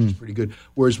next, which is pretty good.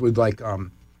 Whereas with like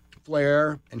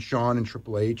Flair and Shawn and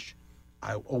Triple H,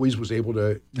 I always was able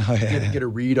to get a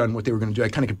read on what they were going to do. I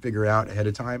kind of could figure out ahead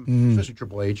of time, especially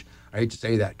Triple H. I hate to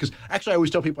say that because actually I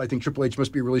always tell people I think Triple H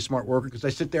must be a really smart worker because I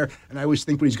sit there and I always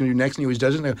think what he's going to do next and he always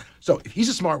doesn't. So if he's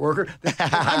a smart worker, then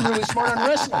I'm really smart on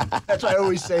wrestling. That's what I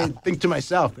always think to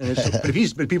myself. And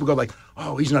but people go like,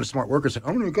 oh, he's not a smart worker. It's like,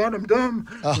 oh my God, I'm dumb.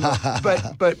 You know?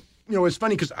 But you know, it's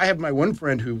funny because I have my one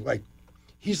friend who like,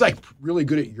 he's like really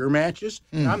good at your matches.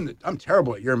 And I'm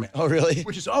terrible at your matches. Oh, really?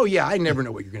 Which is, oh yeah, I never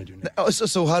know what you're going to do next. Oh,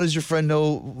 so how does your friend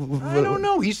know? I don't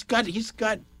know. He's got.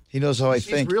 He knows how I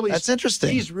think. Really, that's interesting.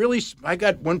 He's really. I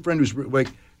got one friend who's like,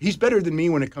 he's better than me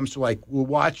when it comes to like, we'll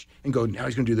watch and go, now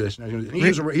he's going to do this. Now he's going to do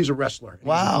this. And he's a wrestler.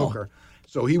 Wow. He's a worker.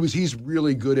 So he's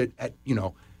really good at you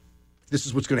know, this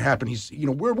is what's going to happen. He's, you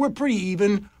know, we're pretty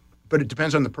even, but it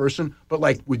depends on the person. But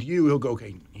like with you, he'll go,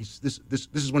 okay, this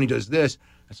is when he does this.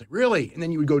 I was like, really? And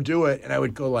then you would go do it, and I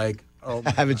would go like, oh.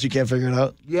 Haven't you can't figure it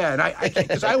out? Yeah, and I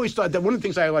because I always thought that one of the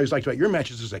things I always liked about your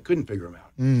matches is I couldn't figure them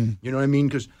out. You know what I mean?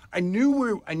 Because I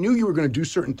knew you were going to do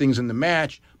certain things in the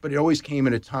match, but it always came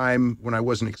at a time when I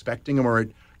wasn't expecting them, or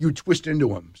you would twist into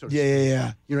them. So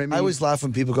yeah. You know what I mean? I always laugh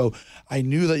when people go, I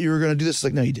knew that you were going to do this. It's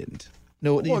like, no, you didn't.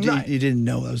 No, you didn't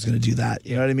know I was going to do that.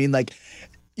 You know what I mean? Like,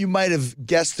 you might have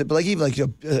guessed it, but like even like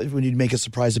when you'd make a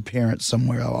surprise appearance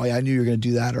somewhere, oh, I knew you were going to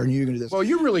do that, or I knew you were going to do this. Well,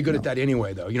 you're really good at that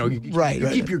anyway, though. You know, you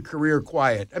keep your career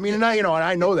quiet. I mean, and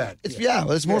I know that.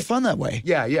 It's more fun that way.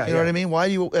 Yeah. You know what I mean?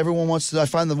 Everyone wants to. I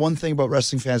find the one thing about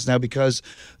wrestling fans now, because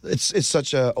it's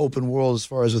such an open world as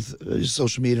far as with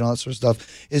social media and all that sort of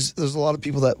stuff, is there's a lot of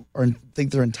people that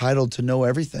think they're entitled to know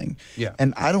everything. Yeah.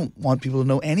 And I don't want people to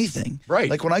know anything. Right.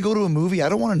 Like when I go to a movie, I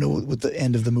don't want to know what the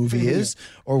end of the movie is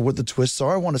or what the twists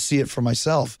are. I want to see it for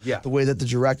myself. Yeah. The way that the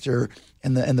director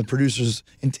and the producers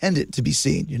intend it to be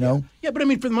seen, you know? Yeah, but I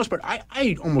mean, for the most part,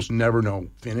 I almost never know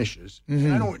finishes,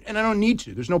 and I don't need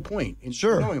to. There's no point in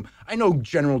knowing them. I know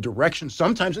general directions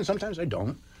sometimes, and sometimes I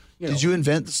don't. Did you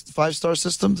invent the 5-star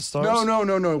system? The stars? No.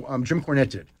 Jim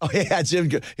Cornette did. Oh yeah, Jim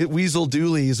Weasel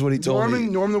Dooley is what he told me.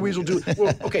 Norm the Weasel Dooley.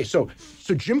 Well, okay, so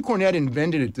Jim Cornette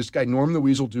invented it. This guy Norm the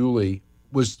Weasel Dooley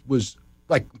was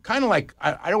like kind of like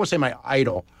I don't want to say my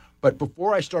idol, but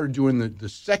before I started doing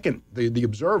the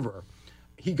Observer,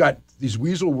 he got these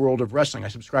Weasel World of Wrestling. I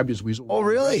subscribed to his Weasel World. Oh,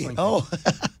 really? Of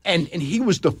Wrestling. And he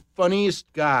was the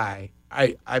funniest guy.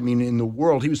 I mean, in the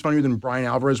world, he was funnier than Brian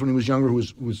Alvarez when he was younger, who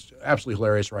was absolutely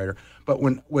hilarious writer. But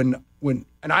when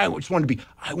I just wanted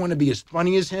to be as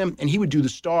funny as him, and he would do the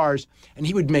stars, and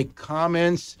he would make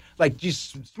comments like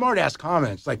just smart ass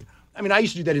comments. Like, I mean, I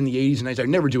used to do that in the '80s and '90s. I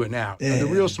never do it now. The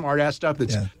real smart ass stuff.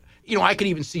 That's I could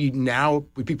even see now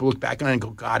when people look back on it and go,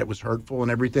 God, it was hurtful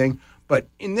and everything. But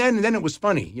then it was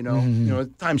funny. You know,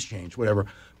 times change, whatever.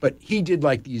 But he did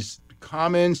like these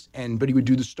comments, but he would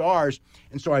do the stars.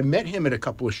 And so I met him at a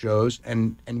couple of shows,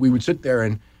 and we would sit there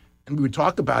and we would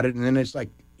talk about it. And then it's like,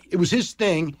 it was his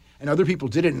thing, and other people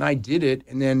did it, and I did it.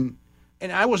 And then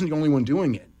and I wasn't the only one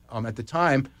doing it at the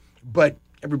time, but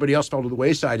everybody else fell to the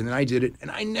wayside, and then I did it,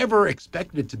 and I never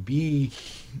expected it to be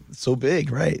so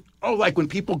big, right? Oh, like when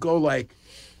people go like,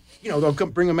 they'll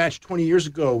come bring a match 20 years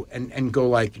ago and go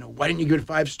like, why didn't you give it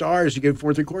 5 stars? You gave it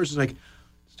 4 3/4. It's like,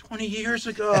 20 years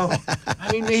ago.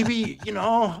 I mean, maybe, who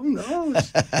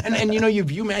knows? And you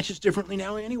view matches differently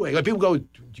now anyway. Like people go, do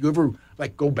you ever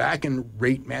like go back and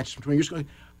rate matches from 20 years ago?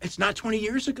 It's not 20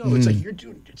 years ago. It's like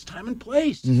it's time and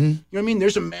place. You know what I mean?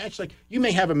 There's a match, like you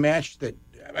may have a match that,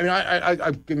 I mean,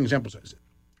 I'll give an example.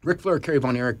 Ric Flair, Kerry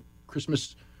Von Erich,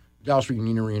 Christmas, Dallas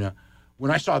Reunion Arena.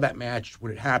 When I saw that match,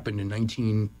 when it happened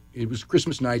it was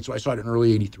Christmas night, so I saw it in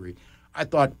early '83. I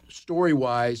thought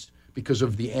story-wise, because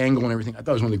of the angle and everything, I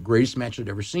thought it was one of the greatest matches I'd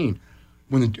ever seen.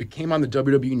 When it came on the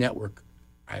WWE Network,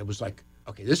 I was like,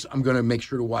 okay, I'm going to make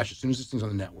sure to watch as soon as this thing's on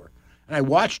the network. And I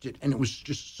watched it, and it was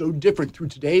just so different through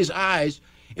today's eyes.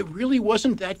 It really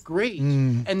wasn't that great.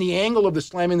 And the angle of the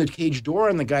slamming the cage door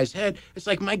on the guy's head, it's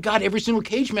like, my God, every single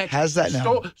cage match has that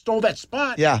now. Stole that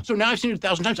spot. Yeah. So now I've seen it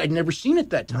 1,000 times. I'd never seen it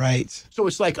that time. Right. So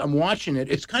it's like I'm watching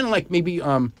it. It's kind of like maybe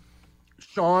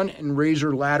Shawn and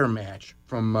Razor ladder match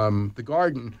from the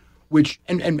Garden, which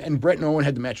and Brett and Owen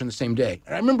had the match on the same day.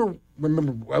 And I remember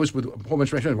I was with a whole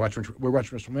bunch of friends we were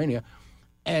watching WrestleMania,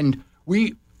 and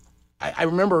I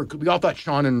remember we all thought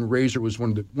Shawn and Razor was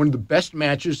one of the best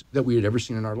matches that we had ever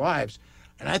seen in our lives,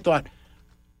 and I thought,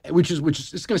 which is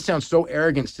it's going to sound so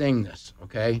arrogant saying this,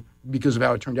 okay, because of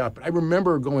how it turned out, but I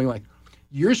remember going like,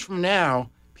 years from now,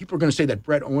 people are going to say that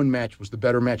Brett Owen match was the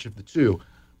better match of the two.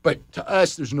 But to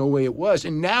us, there's no way it was.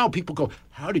 And now people go,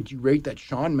 how did you rate that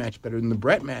Shawn match better than the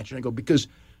Brett match? And I go, because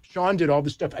Shawn did all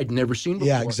the stuff I'd never seen before.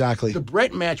 Yeah, exactly. The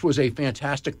Brett match was a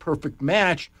fantastic, perfect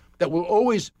match that will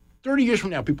always, 30 years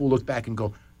from now, people will look back and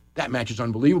go, that match is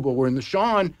unbelievable. Where in the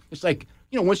Shawn, it's like,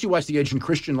 once you watch the Edge and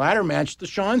Christian ladder match, the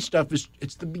Shawn stuff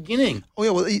it's the beginning. Oh,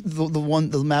 yeah, well,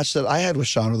 the match that I had with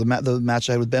Shawn, or the match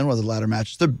I had with Benoit, the ladder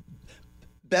match, they're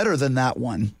better than that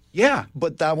one. Yeah.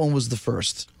 But that one was the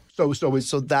first. So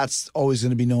that's always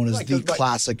going to be known as the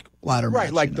classic ladder match.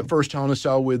 Right, like the first Hell in a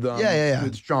Cell with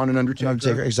with Shawn and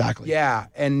Undertaker. Exactly. Yeah,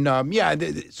 and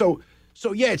it's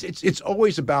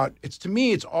always about, to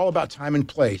me, it's all about time and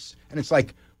place. And it's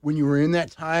like when you were in that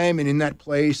time and in that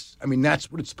place, I mean,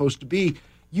 that's what it's supposed to be.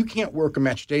 You can't work a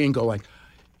match day and go like,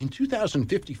 in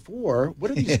 2054,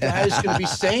 what are these guys going to be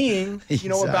saying,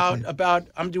 about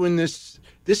I'm doing this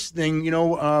thing,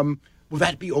 will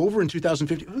that be over in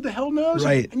 2050? Who the hell knows?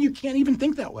 Right. And you can't even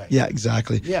think that way. Yeah,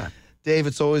 exactly. Yeah. Dave,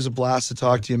 it's always a blast to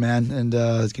talk to you, man. And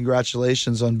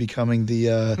congratulations on becoming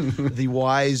the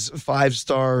wise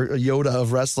 5-star Yoda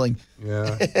of wrestling.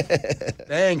 Yeah.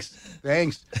 Thanks.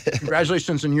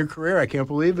 Congratulations on your career. I can't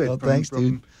believe it. Well, thanks,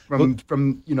 dude.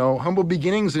 From humble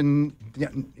beginnings in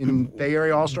Bay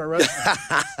Area All-Star Wrestling.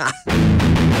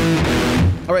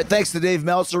 All right, thanks to Dave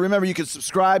Meltzer. Remember, you can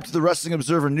subscribe to the Wrestling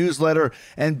Observer newsletter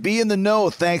and be in the know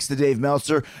thanks to Dave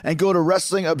Meltzer. And go to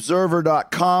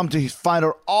WrestlingObserver.com to find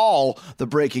out all the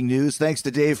breaking news. Thanks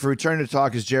to Dave for returning to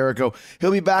Talk is Jericho.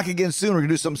 He'll be back again soon. We're going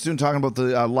to do something soon talking about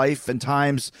the life and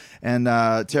times and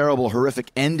terrible,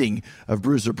 horrific ending of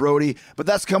Bruiser Brody. But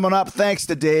that's coming up. Thanks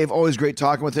to Dave. Always great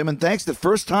talking with him. And thanks to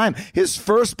his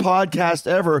first podcast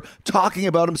ever, talking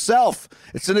about himself.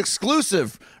 It's an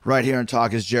exclusive right here on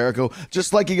Talk is Jericho.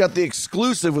 Just like you got the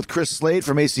exclusive with Chris Slade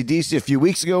from AC/DC a few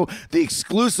weeks ago, the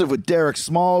exclusive with Derek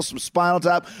Smalls from Spinal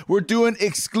Tap, we're doing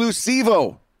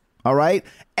Exclusivo. All right?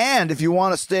 And if you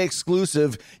want to stay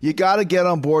exclusive, you got to get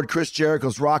on board Chris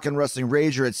Jericho's Rockin' Wrestling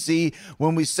Rager at Sea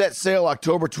when we set sail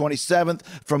October 27th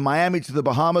from Miami to the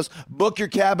Bahamas. Book your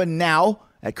cabin now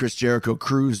at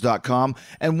ChrisJerichoCruise.com.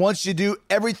 And once you do,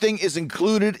 everything is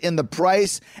included in the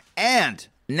price. And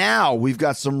now we've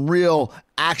got some real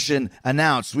action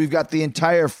announced. We've got the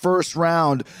entire first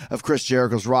round of Chris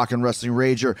Jericho's Rockin' Wrestling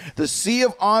Rager. The Sea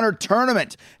of Honor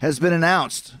tournament has been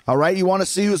announced. All right, you want to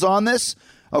see who's on this?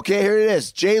 Okay, here it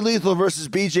is. Jay Lethal versus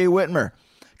BJ Whitmer.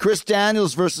 Chris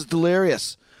Daniels versus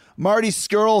Delirious. Marty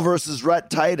Scurll versus Rhett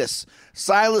Titus.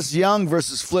 Silas Young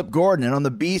versus Flip Gordon. And on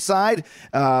the B side,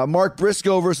 Mark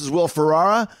Briscoe versus Will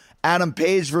Ferrara. Adam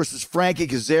Page versus Frankie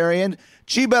Kazarian.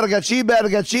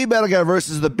 Chi-Belga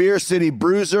versus the Beer City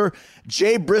Bruiser.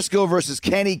 Jay Briscoe versus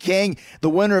Kenny King. The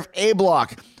winner of A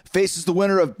Block faces the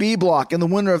winner of B Block, and the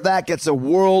winner of that gets a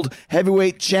World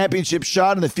Heavyweight Championship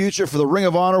shot in the future for the Ring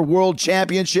of Honor World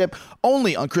Championship,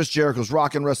 only on Chris Jericho's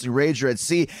Rockin' Wrestling Rager at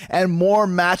Sea, and more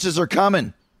matches are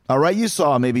coming. All right, you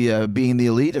saw maybe Being the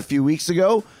Elite a few weeks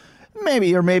ago.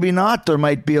 Maybe or maybe not. There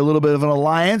might be a little bit of an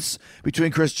alliance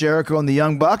between Chris Jericho and the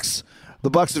Young Bucks. The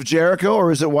Bucks of Jericho,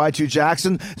 or is it Y2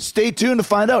 Jackson? Stay tuned to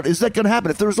find out. Is that going to happen?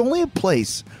 If there was only a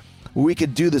place where we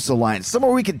could do this alliance,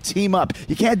 somewhere we could team up.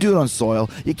 You can't do it on soil.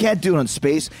 You can't do it on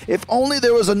space. If only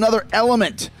there was another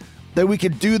element that we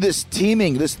could do this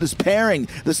teaming, this pairing,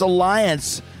 this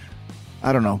alliance.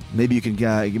 I don't know. Maybe you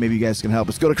guys can help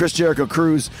us. Go to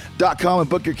ChrisJerichoCruise.com and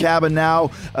book your cabin now.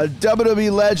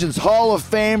 WWE legends, Hall of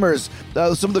Famers,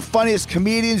 some of the funniest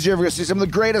comedians you're ever going to see, some of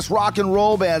the greatest rock and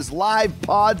roll bands, live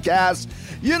podcasts.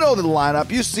 You know the lineup.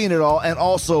 You've seen it all. And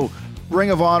also, Ring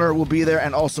of Honor will be there,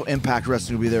 and also Impact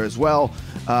Wrestling will be there as well.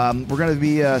 We're going to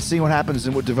be seeing what happens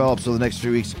and what develops over the next 3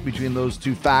 weeks between those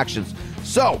two factions.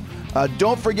 So,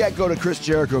 don't forget, go to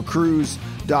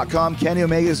ChrisJerichoCruise.com. Kenny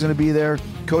Omega is going to be there.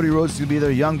 Cody Rhodes is going to be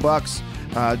there. Young Bucks,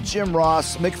 Jim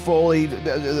Ross, Mick Foley,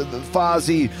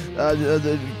 Fozzy,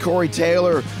 Corey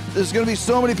Taylor. There's going to be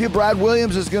so many people. Brad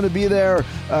Williams is going to be there.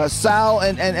 Sal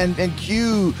and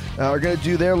Q are going to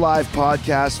do their live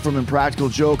podcast from Impractical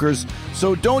Jokers.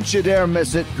 So don't you dare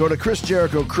miss it. Go to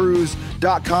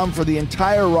ChrisJerichoCruise.com for the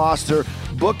entire roster.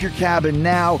 Book your cabin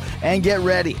now and get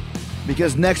ready,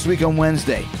 because next week on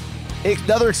Wednesday,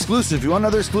 another exclusive. You want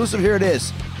another exclusive? Here it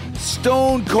is.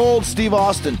 Stone Cold Steve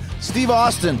Austin. Steve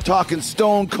Austin talking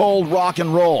Stone Cold rock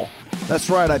and roll. That's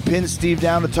right, I pinned Steve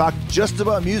down to talk just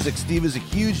about music. Steve is a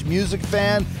huge music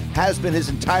fan, has been his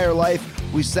entire life.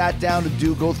 We sat down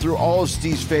to go through all of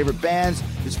Steve's favorite bands,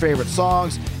 his favorite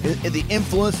songs, the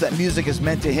influence that music has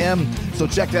meant to him. So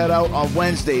check that out on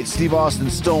Wednesday. It's Steve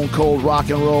Austin's Stone Cold Rock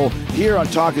and Roll here on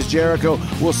Talk is Jericho.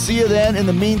 We'll see you then. In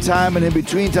the meantime and in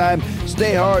between time,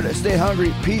 stay hard, stay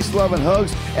hungry, peace, love, and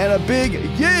hugs, and a big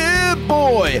yeah,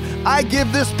 boy. I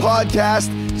give this podcast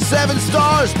 7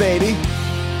 stars, baby.